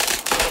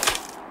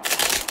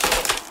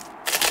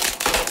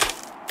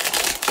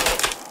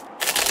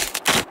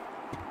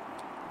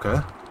 Okay.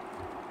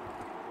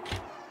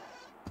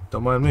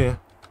 Don't mind me.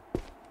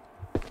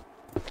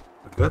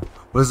 Good.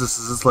 What is this?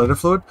 Is this lighter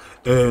fluid?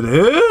 It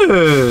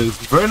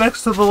is! Right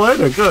next to the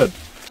lighter. Good.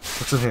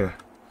 What's in here?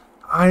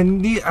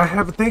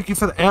 Thank you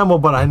for the ammo,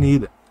 but I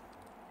need...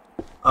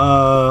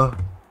 Find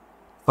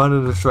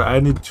and destroy. I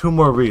need 2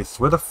 more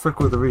wreaths. Where the frick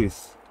were the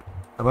wreaths?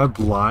 Am I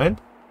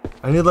blind?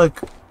 I need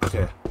like...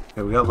 Okay.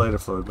 Okay, we got lighter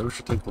fluid. Maybe we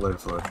should take the lighter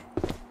fluid.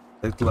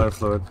 Take the lighter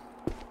fluid.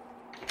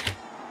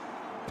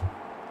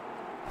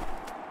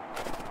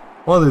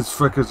 One of these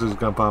frickers is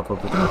gonna pop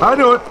up. I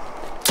knew it!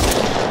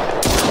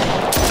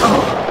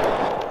 Oh.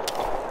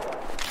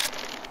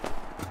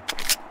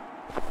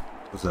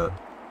 What's that?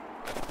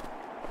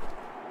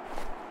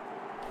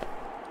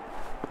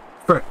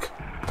 Frick.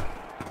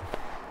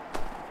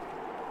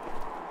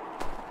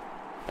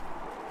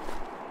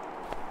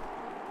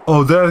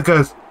 Oh, that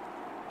guy's...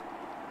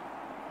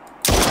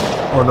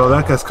 Oh no,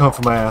 that guy's coming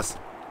for my ass.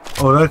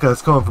 Oh, that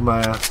guy's coming for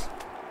my ass.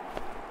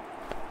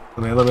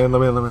 Let me in.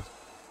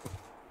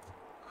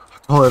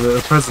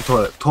 Toilet, prison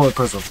toilet. Toilet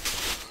prison.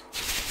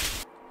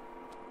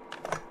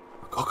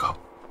 Go.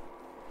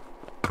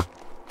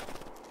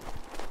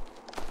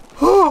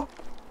 Oh!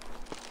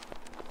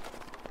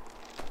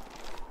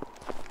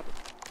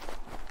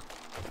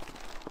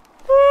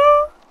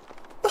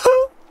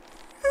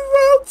 He's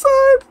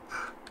outside!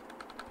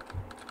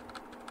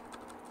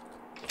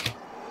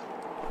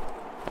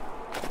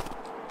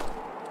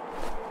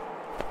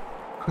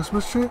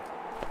 Christmas tree?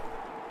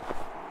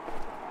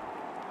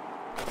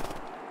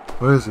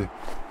 Where is he?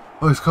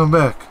 Oh, he's coming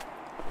back.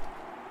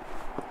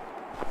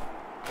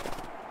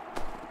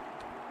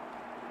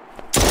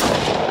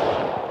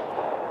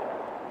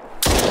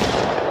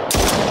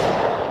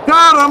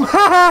 Got him! Ha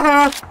ha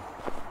ha!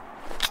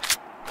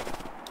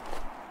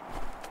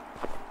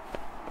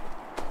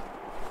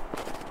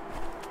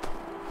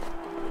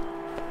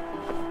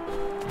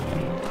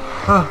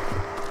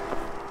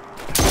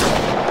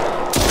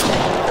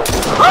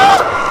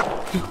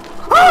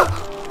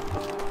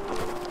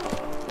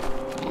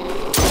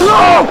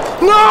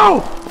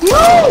 No!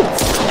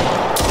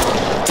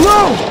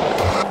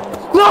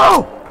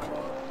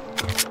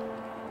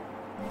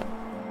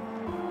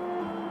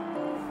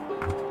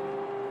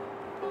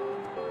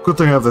 Good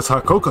thing I have this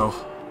hot cocoa.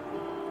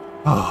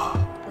 Ah,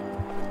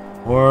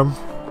 warm.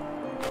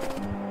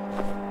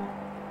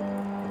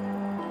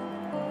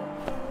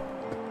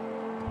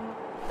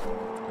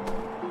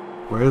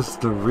 Where's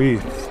the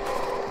wreath?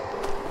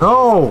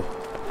 No!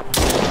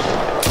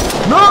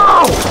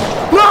 No!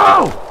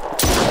 No!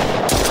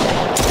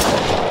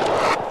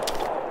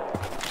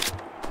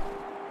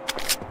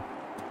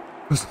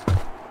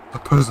 A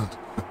present.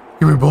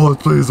 Give me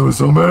bullets, please. There were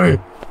so many.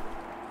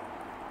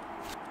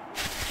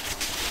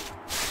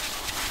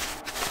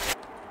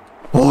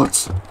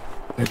 Bullets.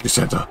 Thank you,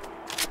 Santa.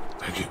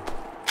 Thank you.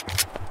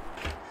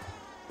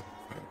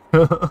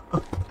 Am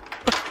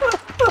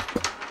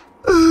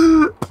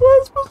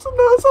I supposed to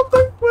know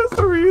something? Where's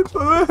the wreath?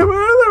 Where are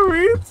the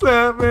wreaths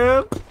at,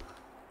 man?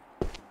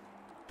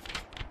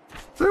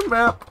 Is there a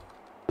map?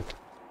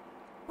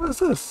 What is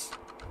this?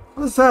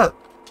 What is that?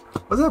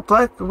 What's that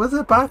black? What's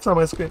that box on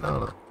my screen? I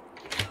don't know.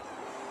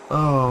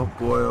 Oh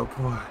boy, oh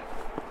boy.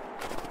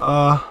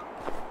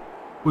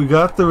 We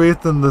got the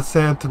wreath and the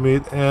Santa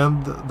meat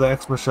and the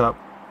Xmas shop.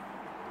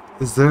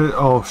 Is there?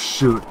 Oh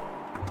shoot!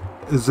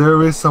 Is there a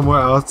wreath somewhere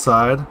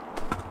outside?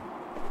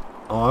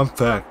 Oh, I'm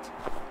fecked.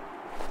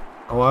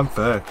 Oh, I'm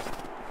fecked.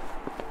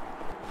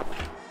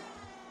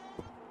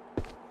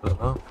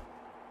 Am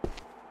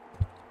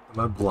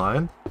I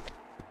blind?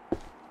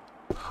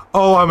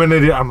 Oh, I'm an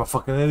idiot. I'm a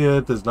fucking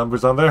idiot. There's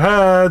numbers on their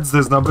heads.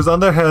 There's numbers on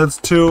their heads.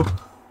 2,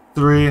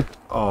 3.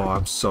 Oh,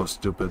 I'm so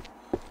stupid.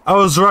 I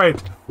was right.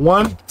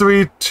 1,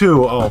 3,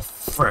 2. Oh,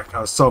 frick.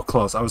 I was so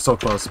close. I was so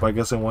close by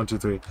guessing 1, 2,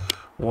 3.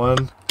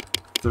 1,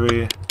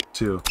 3,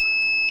 2.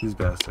 These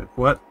bastard.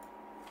 What?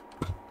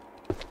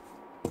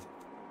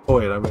 Oh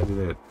wait, I'm gonna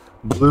do it.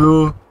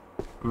 Blue,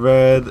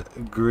 red,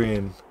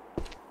 green.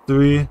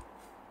 3,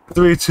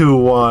 3, 2,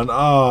 1.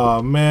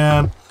 Oh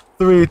man.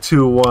 3,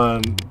 2,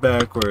 1.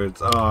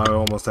 Backwards. Oh, I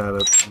almost had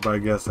it by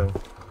guessing.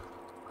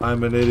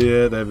 I'm an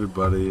idiot,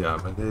 everybody.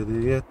 I'm an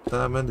idiot.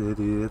 I'm an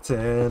idiot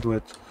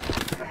sandwich.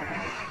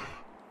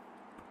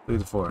 3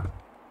 to 4.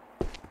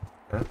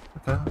 Okay,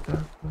 okay.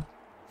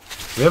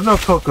 We have no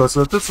cocoa,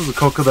 so if this is a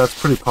cocoa, that's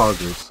pretty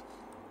poggers.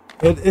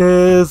 It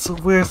is.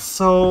 We're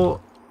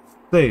so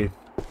safe.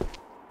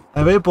 I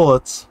have 8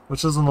 bullets,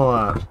 which isn't a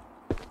lot.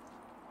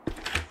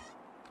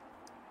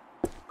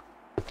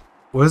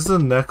 Where's the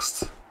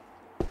next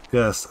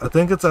guess? I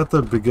think it's at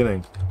the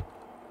beginning.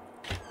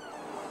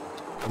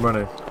 I'm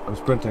running. I'm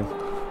sprinting.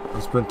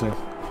 I'm sprinting.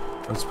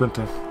 I'm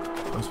sprinting.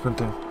 I'm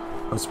sprinting.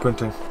 I'm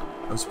sprinting.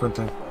 I'm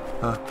sprinting.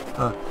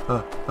 Okay.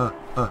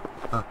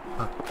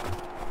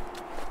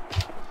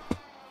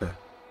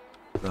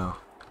 Now.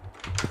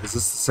 Is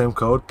this the same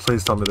code?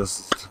 Please tell me this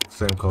is the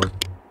same code.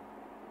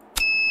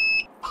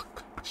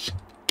 Fuck. Shit.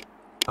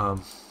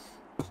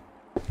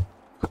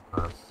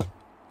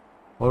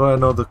 What do I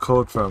know the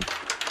code from?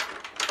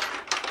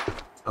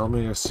 Tell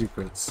me your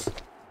secrets.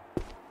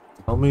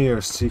 Tell me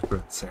your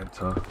secrets,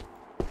 Santa.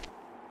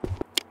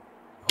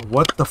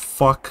 What the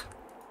fuck?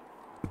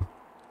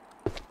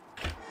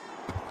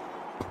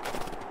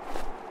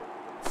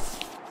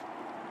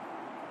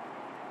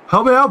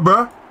 Help me out,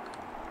 bruh!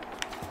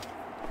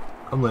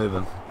 I'm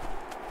leaving.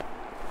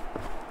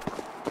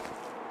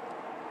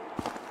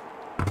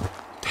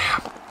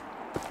 Damn.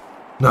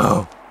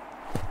 No.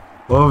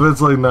 What if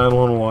it's like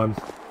 911?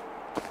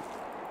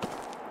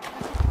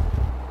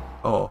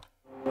 Oh.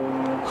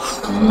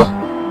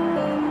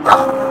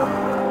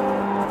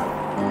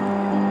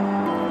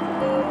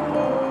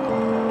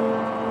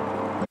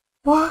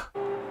 What?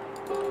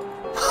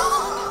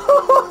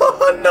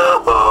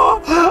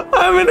 No!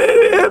 I'm an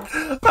idiot!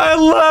 I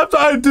left!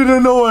 I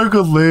didn't know I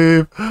could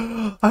leave!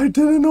 I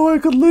didn't know I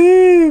could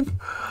leave!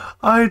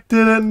 I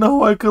didn't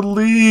know I could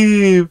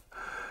leave!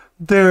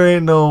 There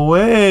ain't no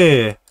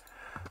way!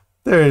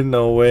 There ain't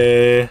no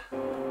way!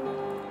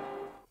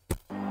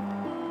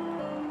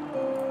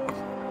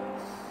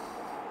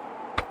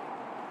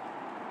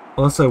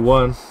 Unless I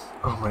won.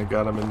 Oh my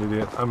god, I'm an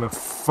idiot. I'm a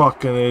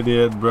fucking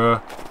idiot,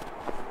 bruh.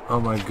 Oh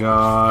my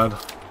god.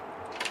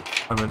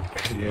 I'm an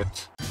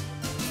idiot.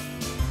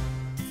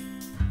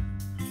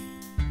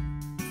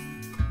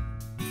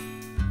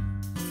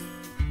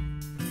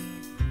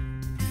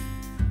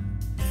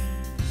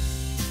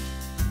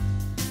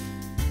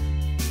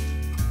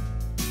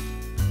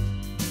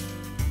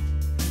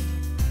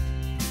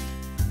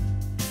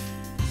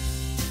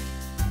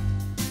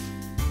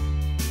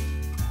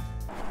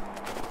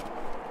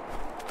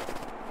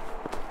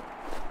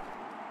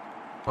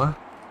 What?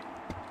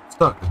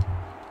 Stuck.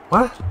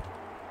 What?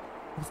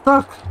 I'm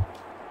stuck.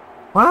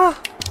 What?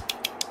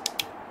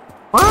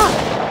 What?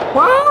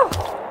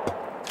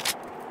 What?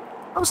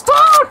 I'm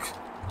stuck!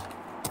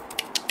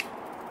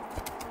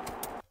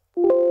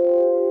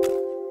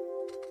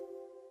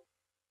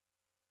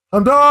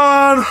 I'm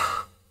done!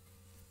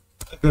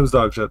 That game's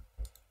dog shit.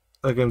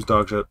 That game's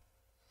dog shit.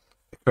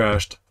 It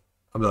crashed.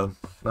 I'm done.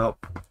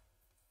 Nope.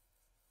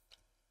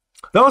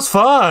 That was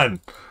fun!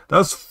 That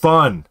was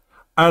fun.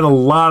 I had a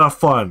lot of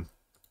fun.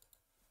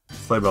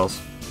 Sleigh bells.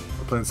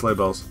 We're playing sleigh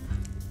bells.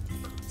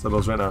 Sleigh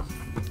bells right now.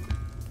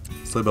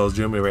 Sleigh bells,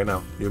 you and me right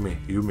now. You and me.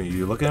 You and me.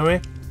 You looking at me?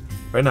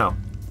 Right now.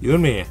 You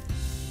and me.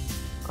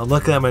 I'm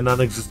looking at my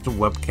non-existent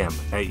webcam.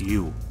 At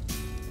you.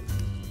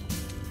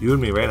 You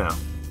and me right now.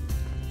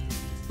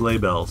 Sleigh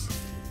bells.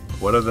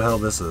 Whatever the hell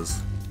this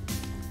is.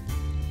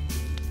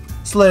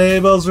 Sleigh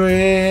bells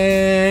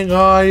ring.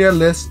 Are you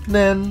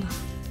listening?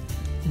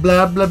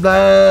 Blah blah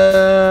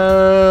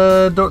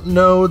blah. Don't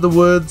know the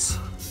woods.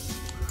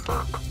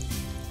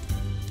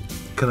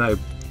 Can I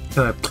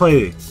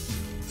play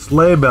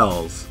sleigh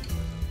bells?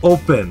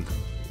 Open.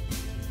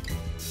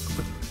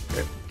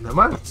 Okay, never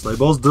mind. Sleigh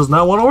bells does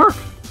not want to work.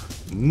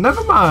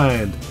 Never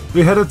mind.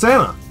 We headed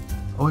Santa.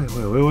 Oh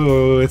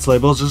wait. Sleigh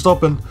bells just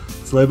opened.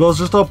 Sleigh bells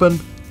just opened.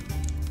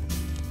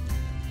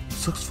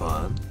 This looks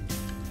fun.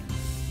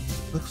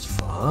 Looks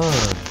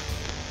fun.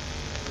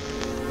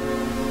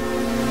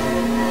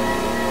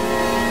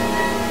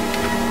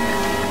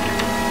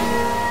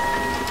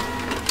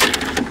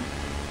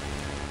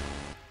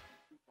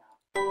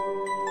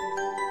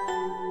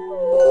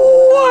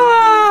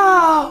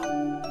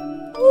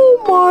 Oh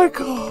my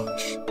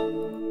gosh!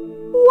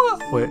 What?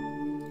 Wait.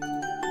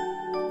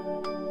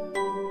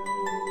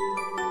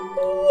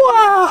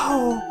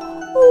 Wow!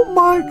 Oh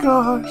my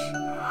gosh!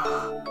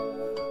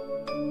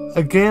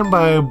 A game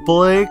by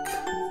Blake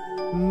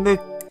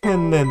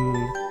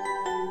Nickinen.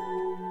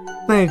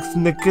 Thanks,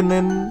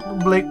 Nickinen,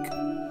 Blake.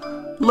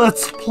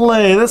 Let's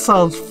play. This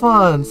sounds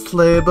fun.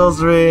 Sleigh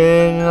bells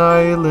ring.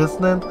 Are you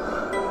listening?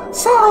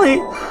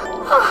 Sally!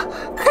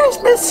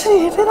 Christmas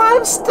Eve, and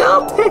I'm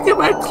still taking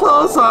my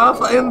clothes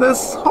off in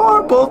this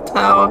horrible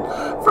town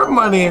for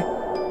money.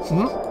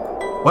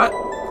 What?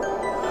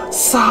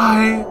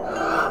 Sigh.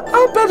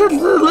 I better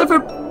deliver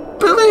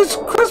Billy's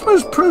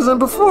Christmas present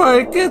before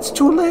it gets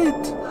too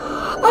late.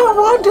 I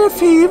wonder if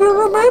he even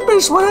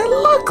remembers what I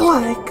look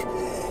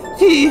like.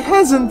 He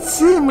hasn't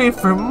seen me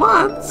for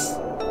months.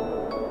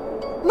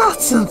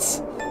 Not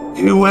since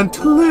he went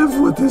to live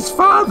with his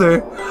father.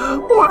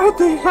 Why'd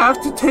they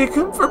have to take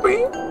him from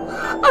me?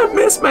 I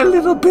miss my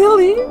little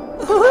Billy.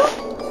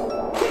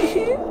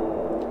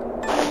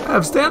 I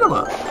have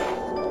stamina.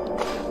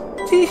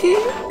 Tee-hee.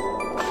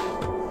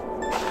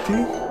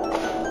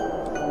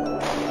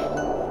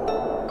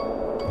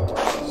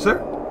 Sir?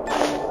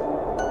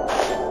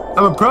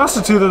 I'm a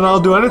prostitute and I'll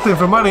do anything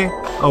for money.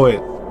 Oh,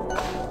 wait.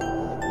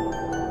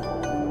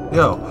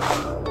 Yo.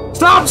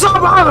 Stop!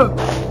 Stop!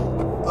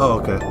 Oh,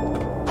 okay.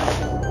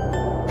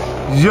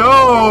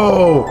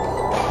 Yo!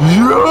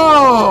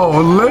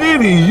 Yo!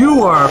 Lady,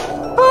 you are...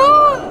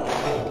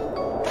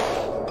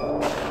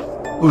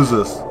 Who's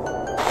this?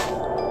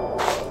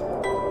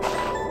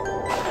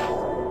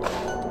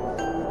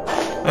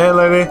 Hey,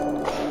 lady.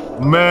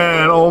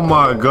 Man, oh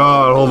my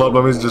god. Hold up,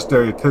 let me just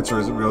stare at your tits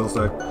real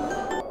quick.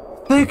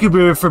 Thank you,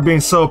 baby, for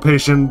being so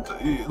patient.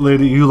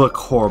 Lady, you look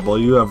horrible.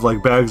 You have,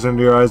 like, bags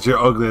under your eyes. You're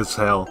ugly as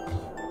hell.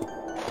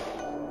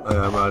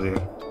 I'm out of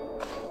here.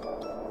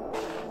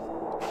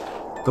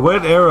 The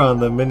white arrow on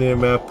the mini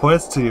map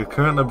points to your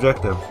current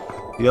objective.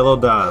 Yellow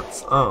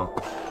dots. Oh.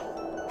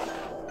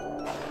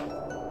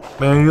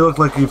 Man, you look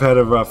like you've had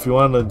it rough. You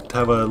want to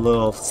have a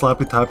little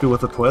sloppy toppy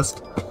with a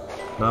twist?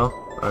 No?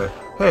 Alright.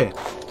 Hey.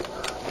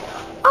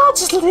 I'll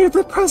just leave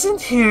the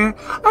present here.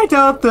 I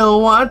doubt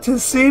they'll want to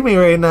see me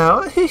right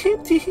now.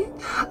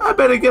 I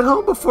better get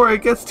home before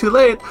it gets too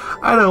late.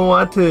 I don't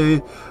want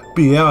to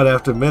be out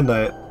after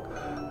midnight.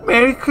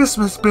 Merry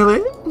Christmas,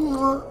 Billy.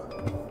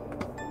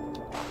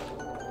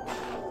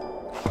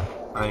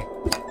 Hi.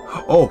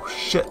 Oh,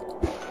 shit.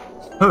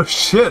 Oh,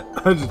 shit.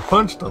 I just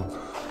punched him.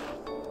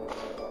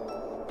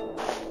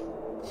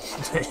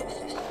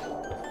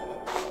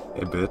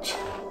 Hey, bitch.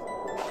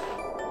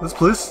 This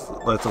police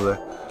light's over there.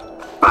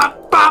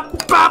 Bop,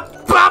 bop,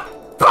 bop, bop,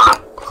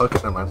 bop. Okay,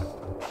 never mind.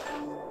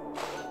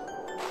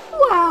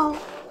 Wow.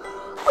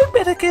 We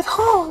better get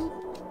home.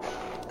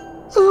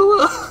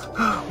 Ooh.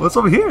 What's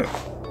over here?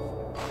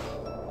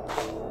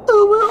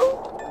 Ooh.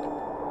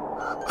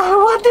 I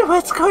wonder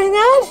what's going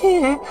on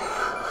here.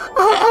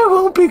 I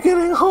won't be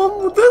getting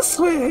home this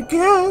way, I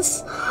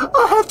guess.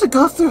 I'll have to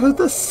go through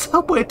the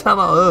subway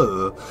tunnel.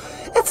 Ugh.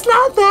 It's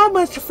not that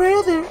much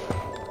further.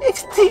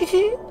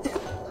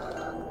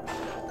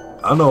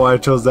 I don't know why I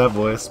chose that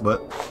voice,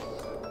 but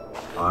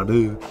I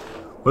do.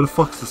 Where the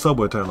fuck's the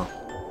subway tunnel?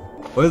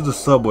 Where's the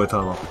subway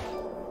tunnel?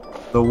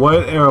 The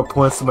white arrow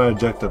points to my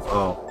objective.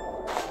 Oh.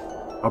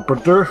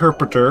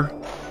 Herpeter.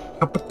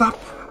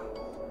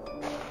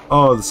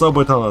 Oh, the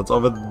subway tunnel. It's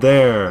over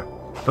there.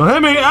 Don't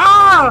hit me!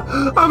 Ah!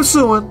 I'm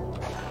suing.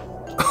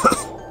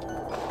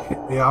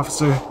 Hit me,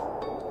 officer.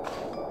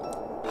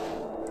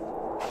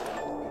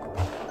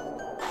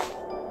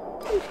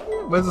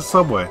 Where's the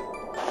subway?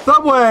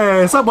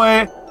 Subway!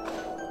 Subway!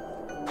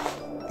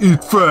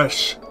 Eat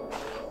fresh!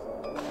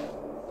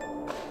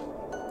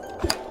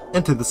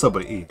 Enter the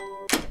subway, eat.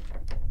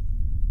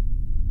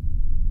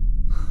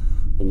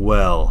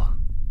 Well,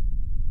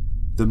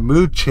 the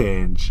mood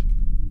change,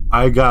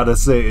 I gotta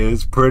say,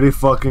 is pretty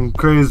fucking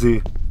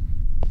crazy.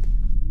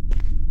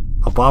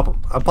 I'll bop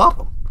him. I'll bop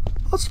him.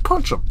 I'll just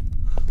punch him.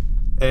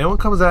 Anyone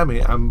comes at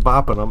me, I'm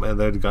bopping them and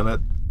they're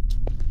gonna...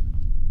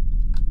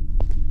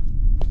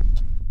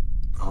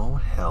 Oh,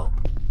 hell.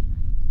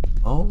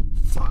 Oh,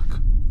 fuck.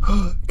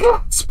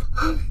 Gasp!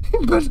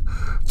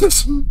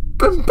 This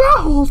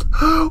embezzled!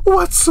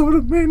 What sort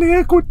of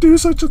maniac would do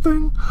such a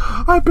thing?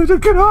 I better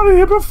get out of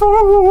here before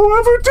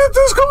whoever did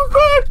this comes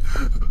back!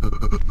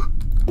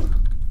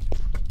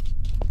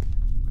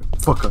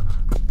 Fucker.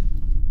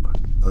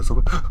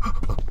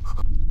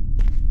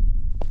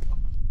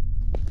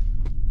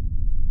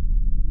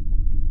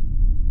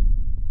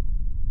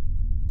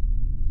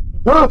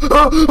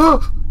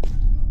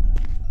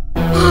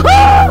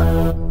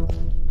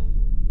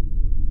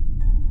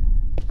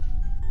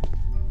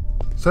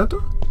 Santa?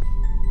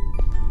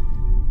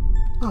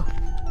 Oh.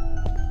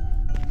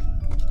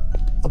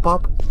 A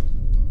Bob?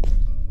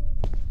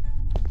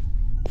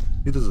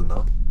 He doesn't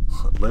know.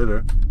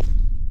 Later.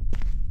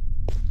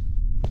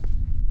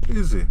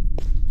 Easy.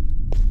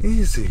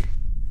 Easy.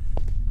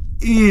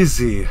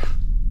 Easy.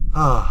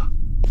 Ah.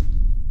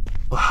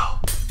 Wow.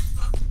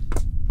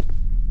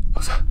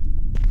 What's that?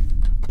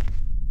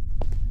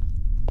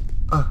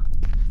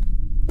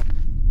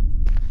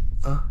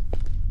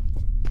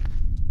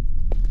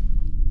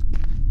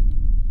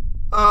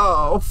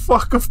 Oh,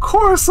 fuck, of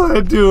course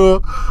I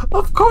do.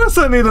 Of course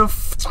I need a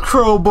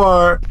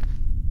crowbar.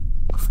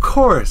 Of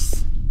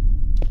course.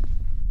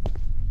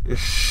 You're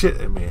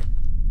shitting me.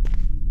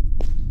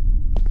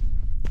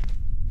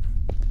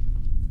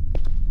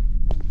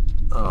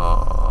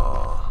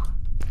 Oh.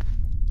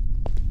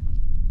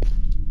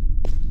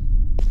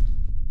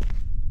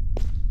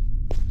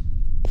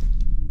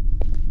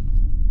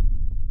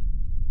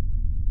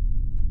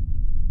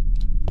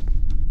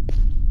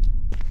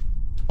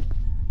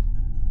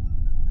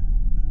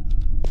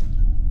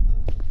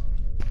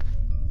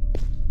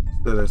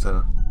 there,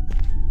 Santa.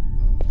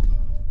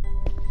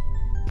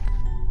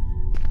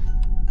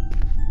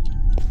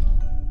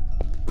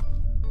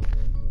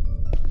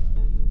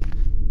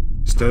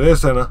 Stay there,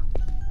 Santa.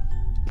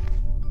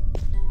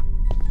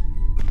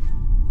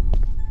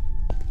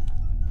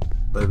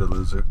 Later,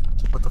 loser.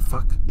 What the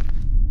fuck?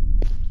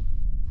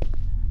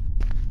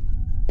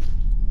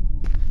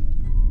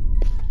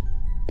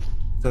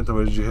 Santa,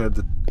 where did you hide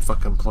the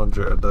fucking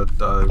plunger?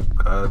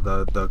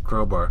 The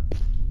crowbar.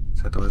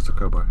 Santa, where's the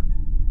crowbar?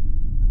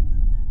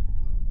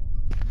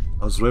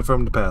 I was waiting for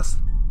him to pass.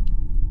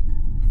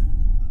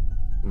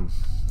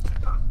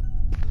 Santa.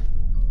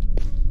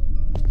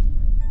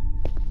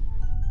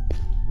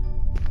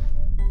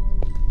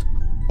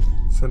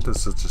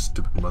 Santa's such a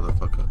stupid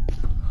motherfucker.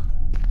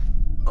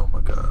 Oh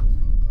my god.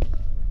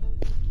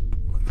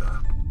 Oh my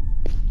god.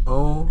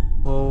 Oh,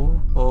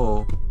 oh,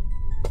 oh.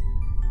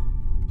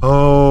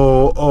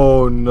 Oh,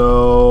 oh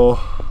no.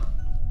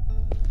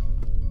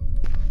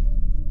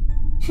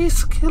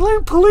 He's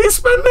killing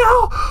policemen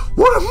now?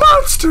 What a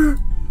monster!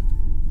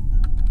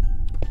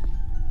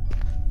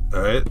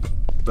 Alright,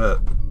 bet.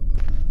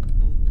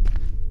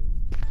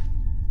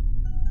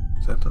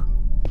 Santa?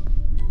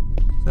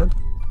 Santa?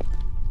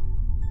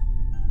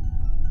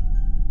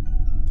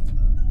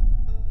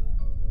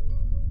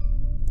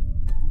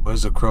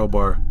 Where's the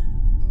crowbar?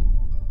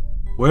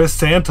 Where's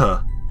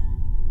Santa?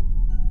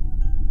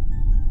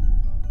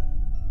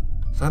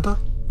 Santa?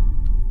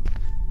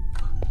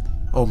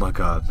 Oh my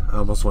god, I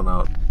almost went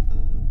out.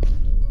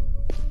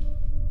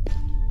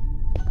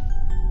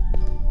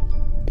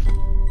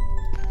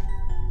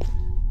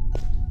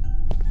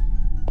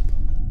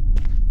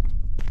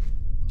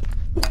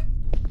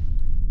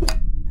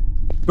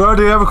 Bro,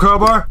 do you have a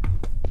crowbar?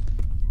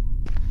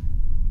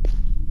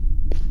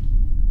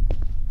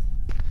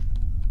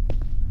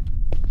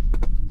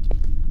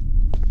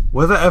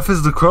 Where the F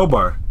is the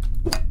crowbar?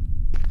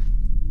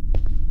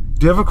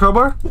 Do you have a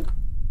crowbar?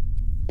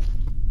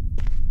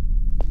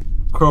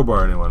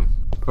 Crowbar, anyone?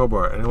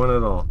 Crowbar, anyone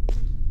at all?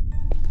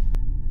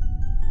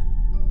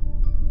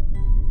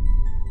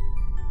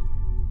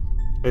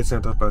 Hey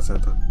Santa, bye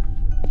Santa.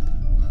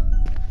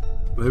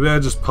 Maybe I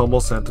just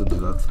pummel Santa to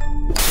death.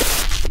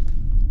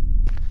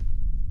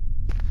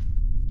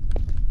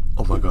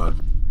 Oh my god.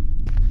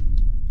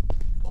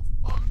 Oh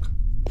fuck.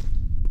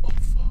 Oh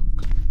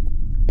fuck.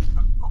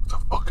 I broke the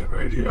fucking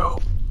radio.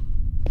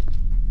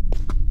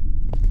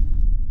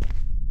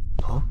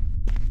 Huh?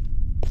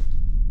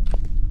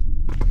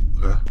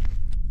 Okay.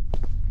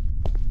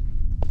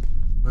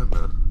 Wait a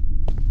minute.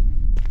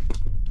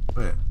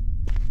 Wait.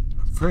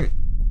 I'm free.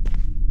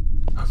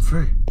 I'm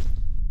free.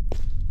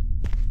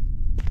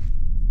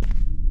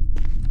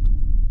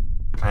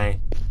 Hey.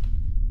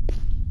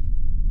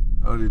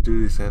 Howdy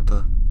doody,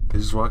 Santa.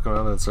 He's just walking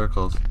around in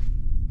circles.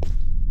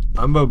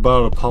 I'm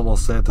about to pummel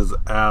Santa's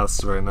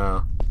ass right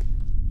now.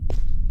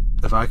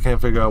 If I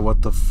can't figure out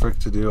what the frick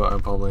to do,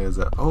 I'm pummeling his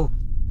ass. Oh!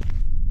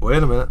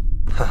 Wait a minute.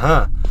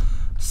 Haha!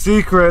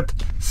 Secret!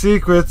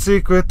 Secret,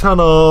 secret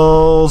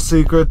tunnel!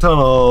 Secret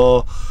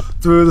tunnel!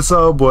 Through the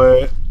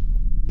subway!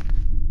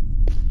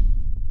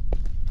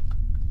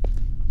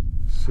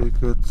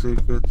 Secret,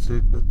 secret,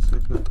 secret,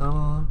 secret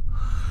tunnel.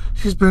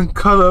 She's been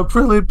cut up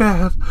really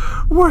bad.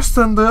 Worse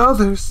than the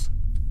others.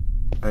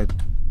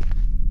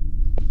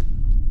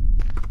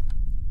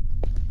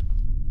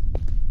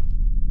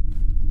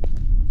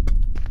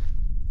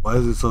 Why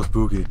is it so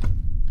spooky?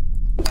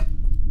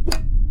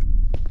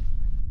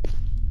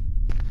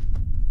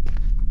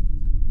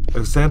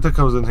 If Santa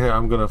comes in here,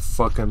 I'm gonna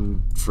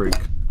fucking freak.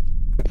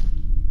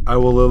 I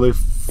will literally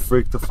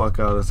freak the fuck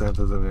out if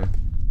Santa's in here.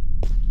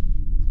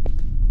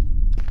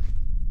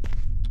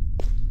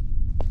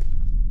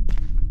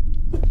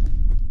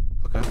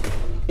 Okay.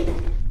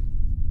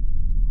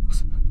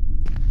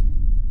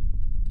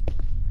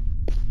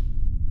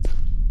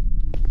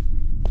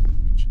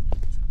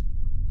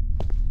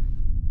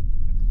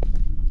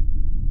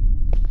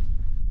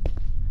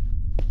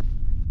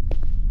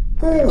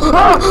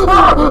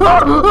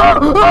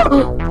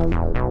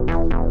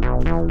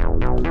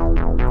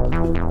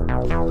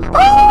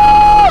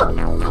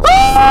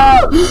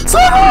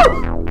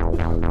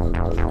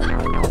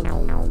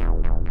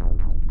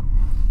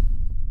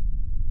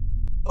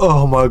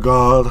 Oh my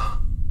god.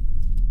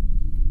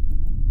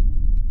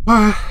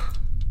 Alright.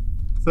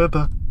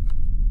 Santa.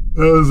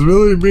 That was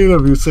really mean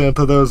of you,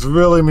 Santa. That was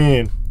really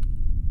mean.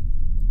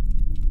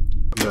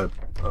 I'm dead.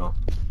 Oh.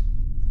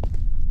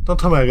 Don't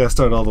tell me I gotta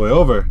start all the way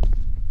over.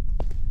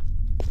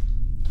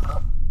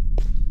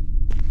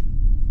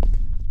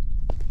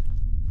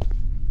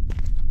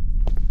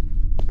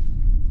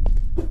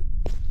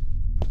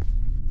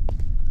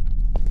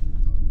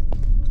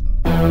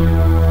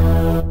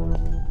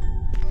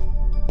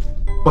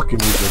 Fucking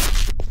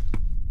music.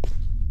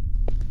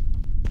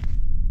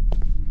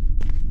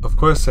 Of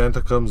course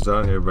Santa comes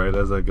down here right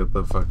as I get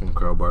the fucking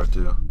crowbar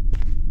too.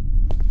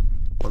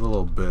 What a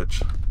little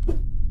bitch.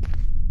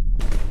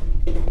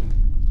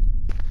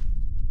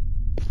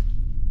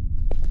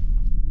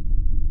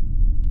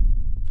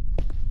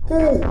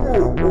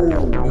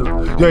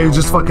 Yeah, you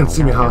just fucking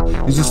see me, huh?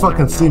 You just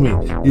fucking see me,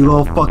 you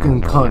little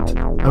fucking cunt.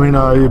 I mean,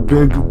 you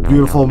big,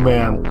 beautiful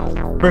man.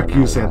 Frick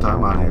you, Santa.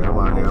 I'm out of here. I'm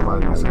out of here. I'm out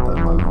of here, Santa.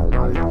 I'm out of here. I'm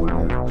out of here.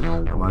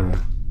 I'm out of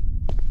here.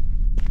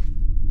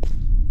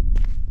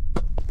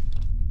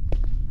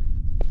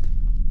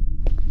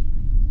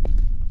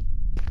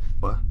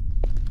 What?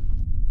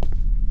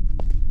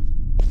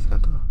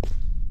 Santa?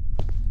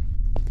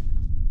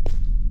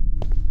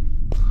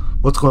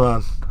 What's going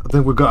on? I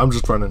think we're good. I'm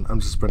just running. I'm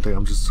just sprinting.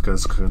 I'm just gonna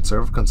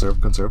conserve.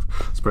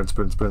 Sprint.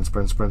 I'm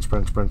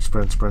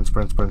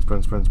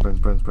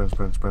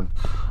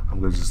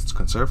gonna just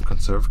conserve.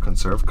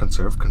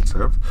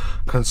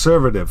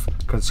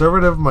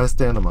 Conservative my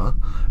stamina,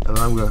 and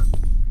I'm gonna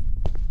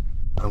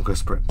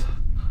sprint.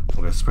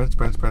 I'm gonna sprint.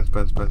 I'm gonna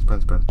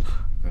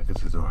get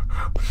to the door.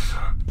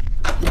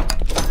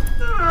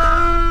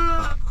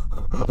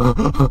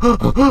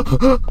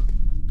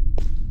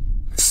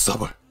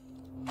 Somewhere.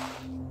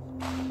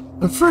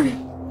 I'm free.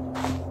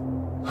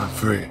 I'm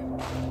free.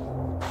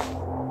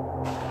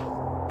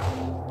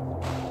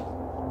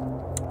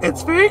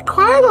 It's very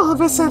quiet all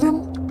of a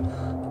sudden.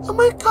 Oh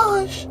my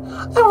gosh.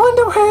 I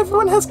wonder where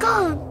everyone has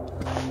gone.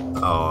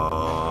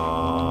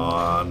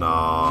 Oh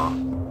no.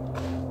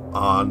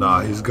 Oh no,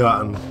 he's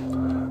gotten.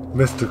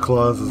 Mr.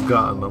 Claus has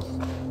gotten him.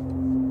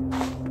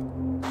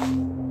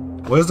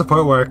 Where's the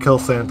part where I kill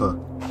Santa?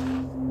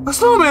 A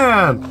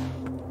snowman!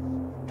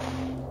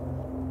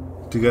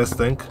 Do you guys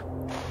think?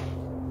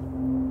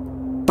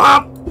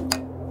 Pop!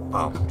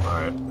 Oh,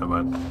 alright, never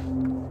mind.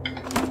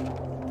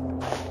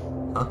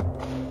 Huh?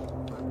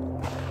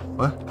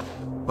 What?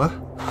 What?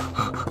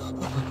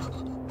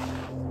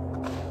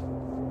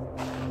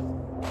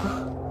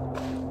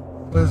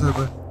 Where's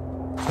everybody?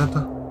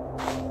 Santa?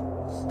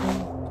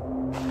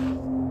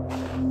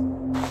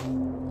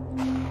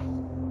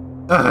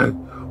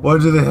 Why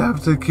do they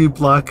have to keep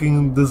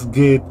locking this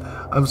gate?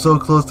 I'm so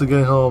close to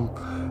getting home.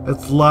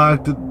 It's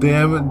locked,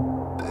 damn it.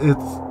 It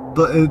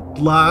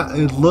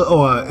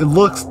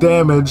looks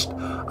damaged.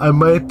 I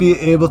might be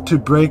able to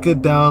break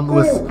it down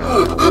with.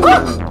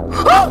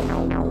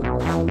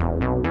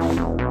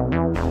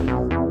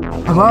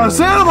 I'm out of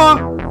Santa!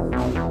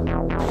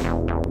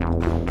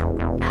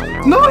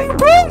 No, you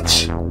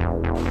bitch!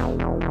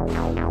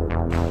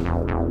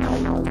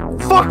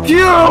 Fuck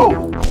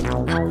you!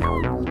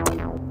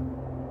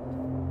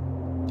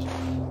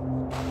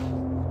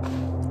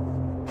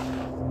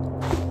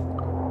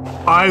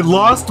 I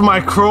lost my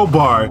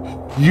crowbar.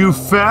 You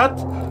fat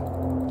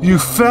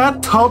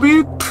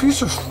tubby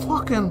piece of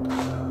fucking.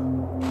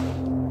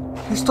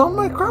 He stole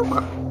my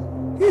crowbar.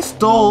 He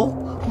stole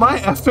my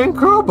effing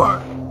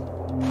crowbar.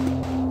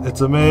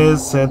 It's a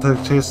maze. Santa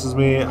chases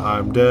me.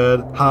 I'm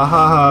dead. Ha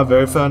ha ha.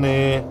 Very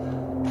funny.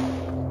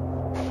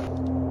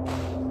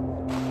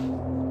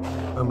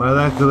 Am I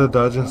that good at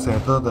dodging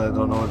Santa that I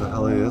don't know where the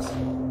hell he is?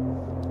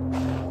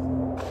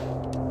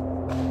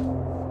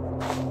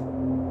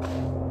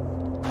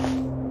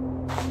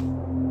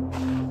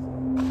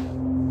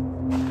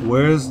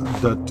 Where's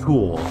the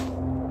tool?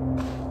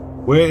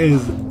 Where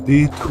is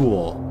the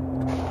tool?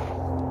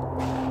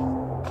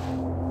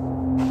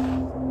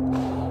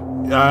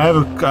 Yeah, I have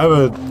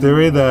a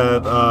theory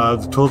that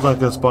the tool's not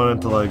gonna spawn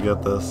until I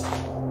get this.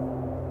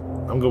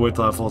 I'm gonna wait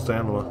till I have full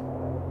stamina.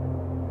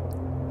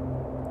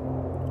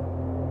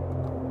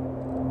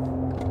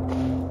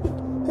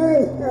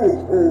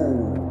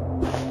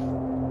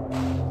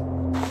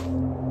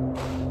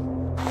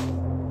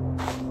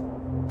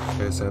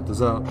 Okay,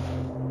 Santa's out.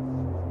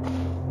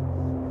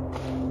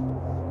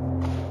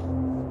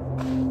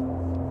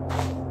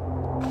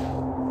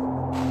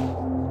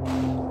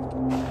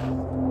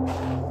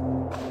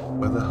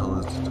 Where the hell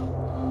is it?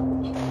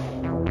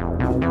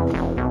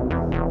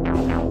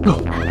 No!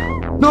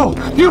 No!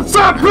 You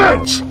fat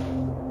bitch!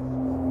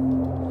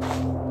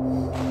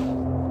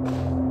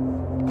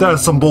 That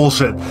is some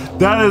bullshit.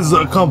 That is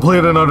a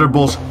complete and utter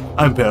bullshit.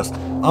 I'm pissed.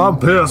 I'm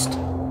pissed.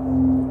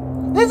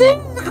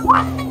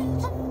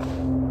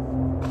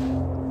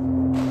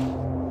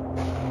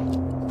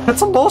 That's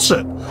some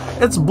bullshit.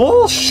 It's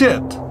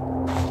bullshit.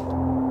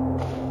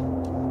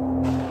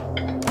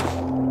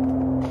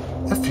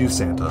 F you,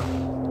 Santa.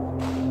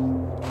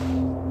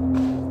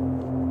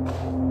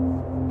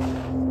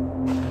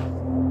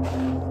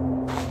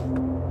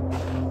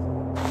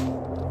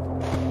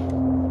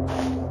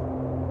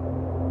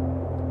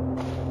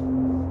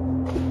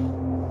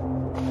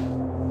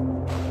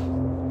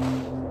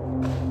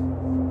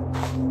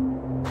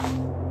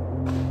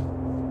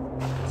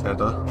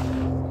 Santa,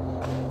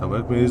 don't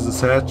make me use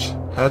this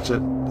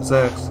hatchet, this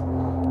axe.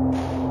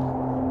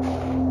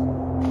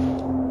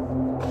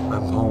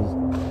 I'm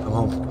home. I'm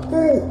home.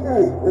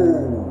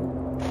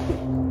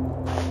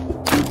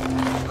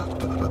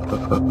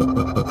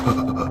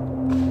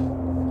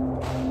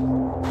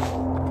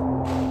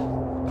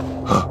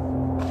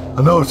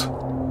 A note.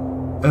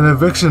 An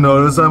eviction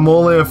notice. I'm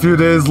only a few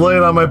days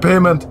late on my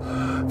payment.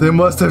 They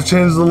must have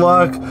changed the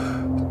lock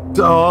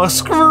Oh,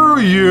 screw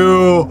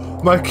you!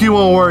 My key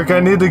won't work. I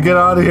need to get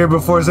out of here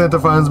before Santa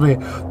finds me.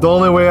 The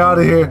only way out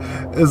of here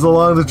is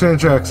along the train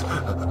tracks.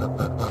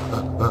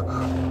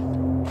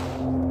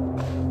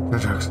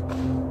 Train tracks.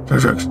 Train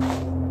tracks.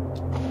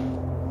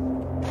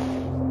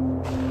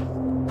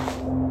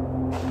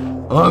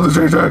 Along the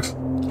train tracks.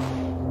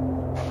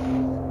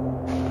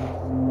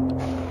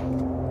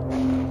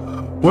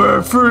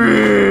 We're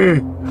free!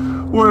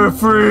 We're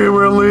free!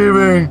 We're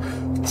leaving!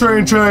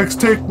 Train tracks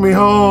take me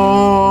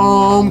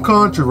home!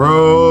 Country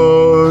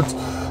roads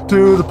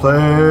to the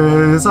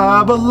place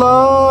I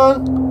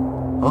belong!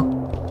 Huh?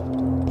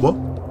 What?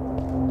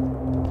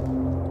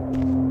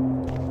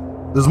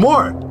 There's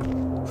more!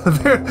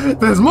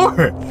 There's more!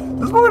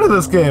 There's more to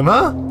this game,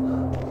 huh?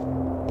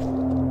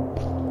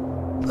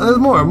 There's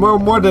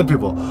more dead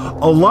people.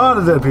 A lot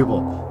of dead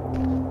people.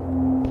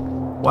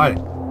 Why?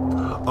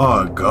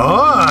 A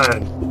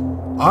gun!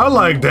 I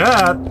like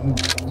that!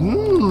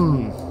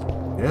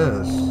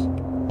 Yes.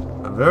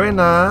 Very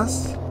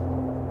nice.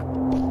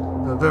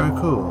 Very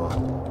cool.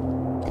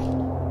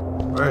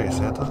 Where are you,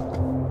 Santa?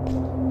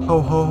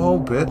 Ho ho ho,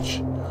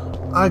 bitch.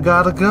 I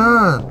got a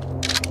gun.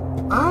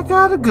 I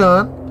got a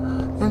gun.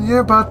 And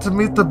you're about to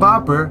meet the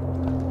bopper.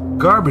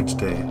 Garbage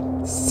day.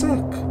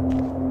 Sick.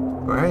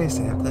 Where are you,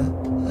 Santa?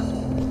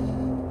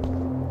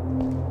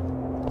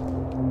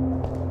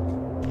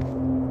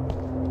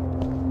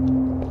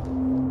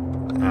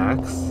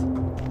 Axe.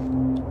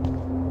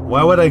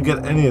 Why would I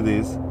get any of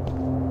these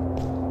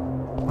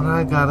when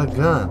I got a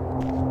gun?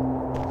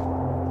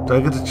 Do I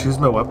get to choose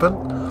my weapon?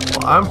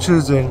 Well, I'm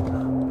choosing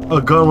a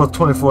gun with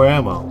 24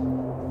 ammo.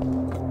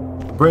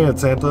 Bring it,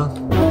 Santa.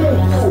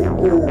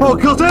 Oh,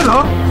 kill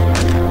Santa!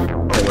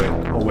 Oh wait,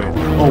 oh wait,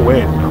 oh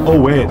wait, oh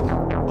wait,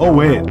 oh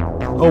wait,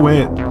 oh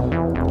wait.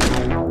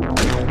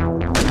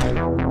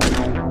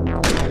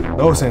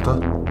 No, Santa.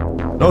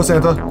 No,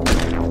 Santa.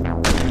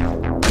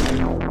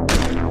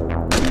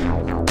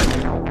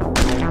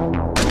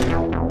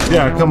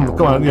 Yeah, come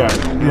on, yeah.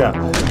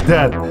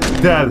 Dad,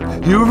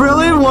 you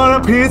really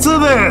want a piece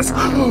of this?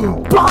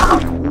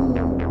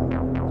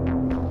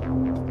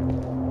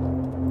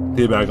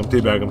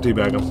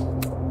 Teabag him.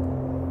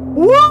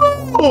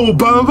 Woo!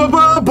 Bum, bum,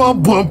 bum,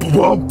 bum, bum,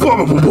 bum,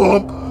 bum,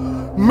 bum.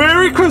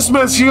 Merry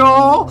Christmas,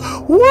 y'all!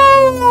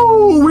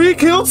 Woo! We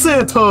killed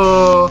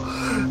Santa!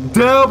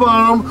 Dab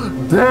on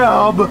him,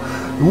 dab!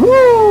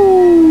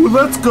 Woo!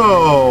 Let's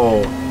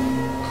go!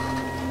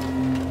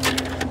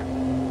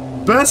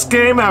 Best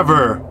game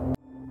ever!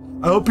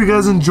 I hope you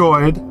guys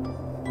enjoyed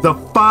the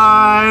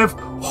 5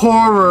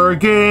 horror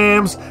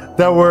games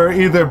that were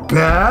either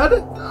bad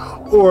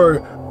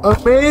or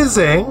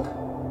amazing.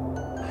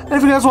 And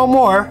if you guys want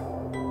more,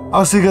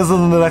 I'll see you guys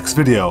in the next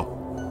video.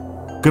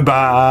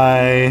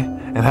 Goodbye!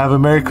 And have a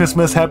Merry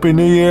Christmas, Happy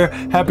New Year,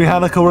 Happy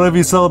Hanukkah, whatever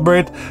you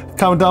celebrate.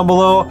 Comment down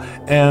below,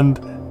 and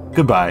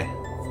goodbye.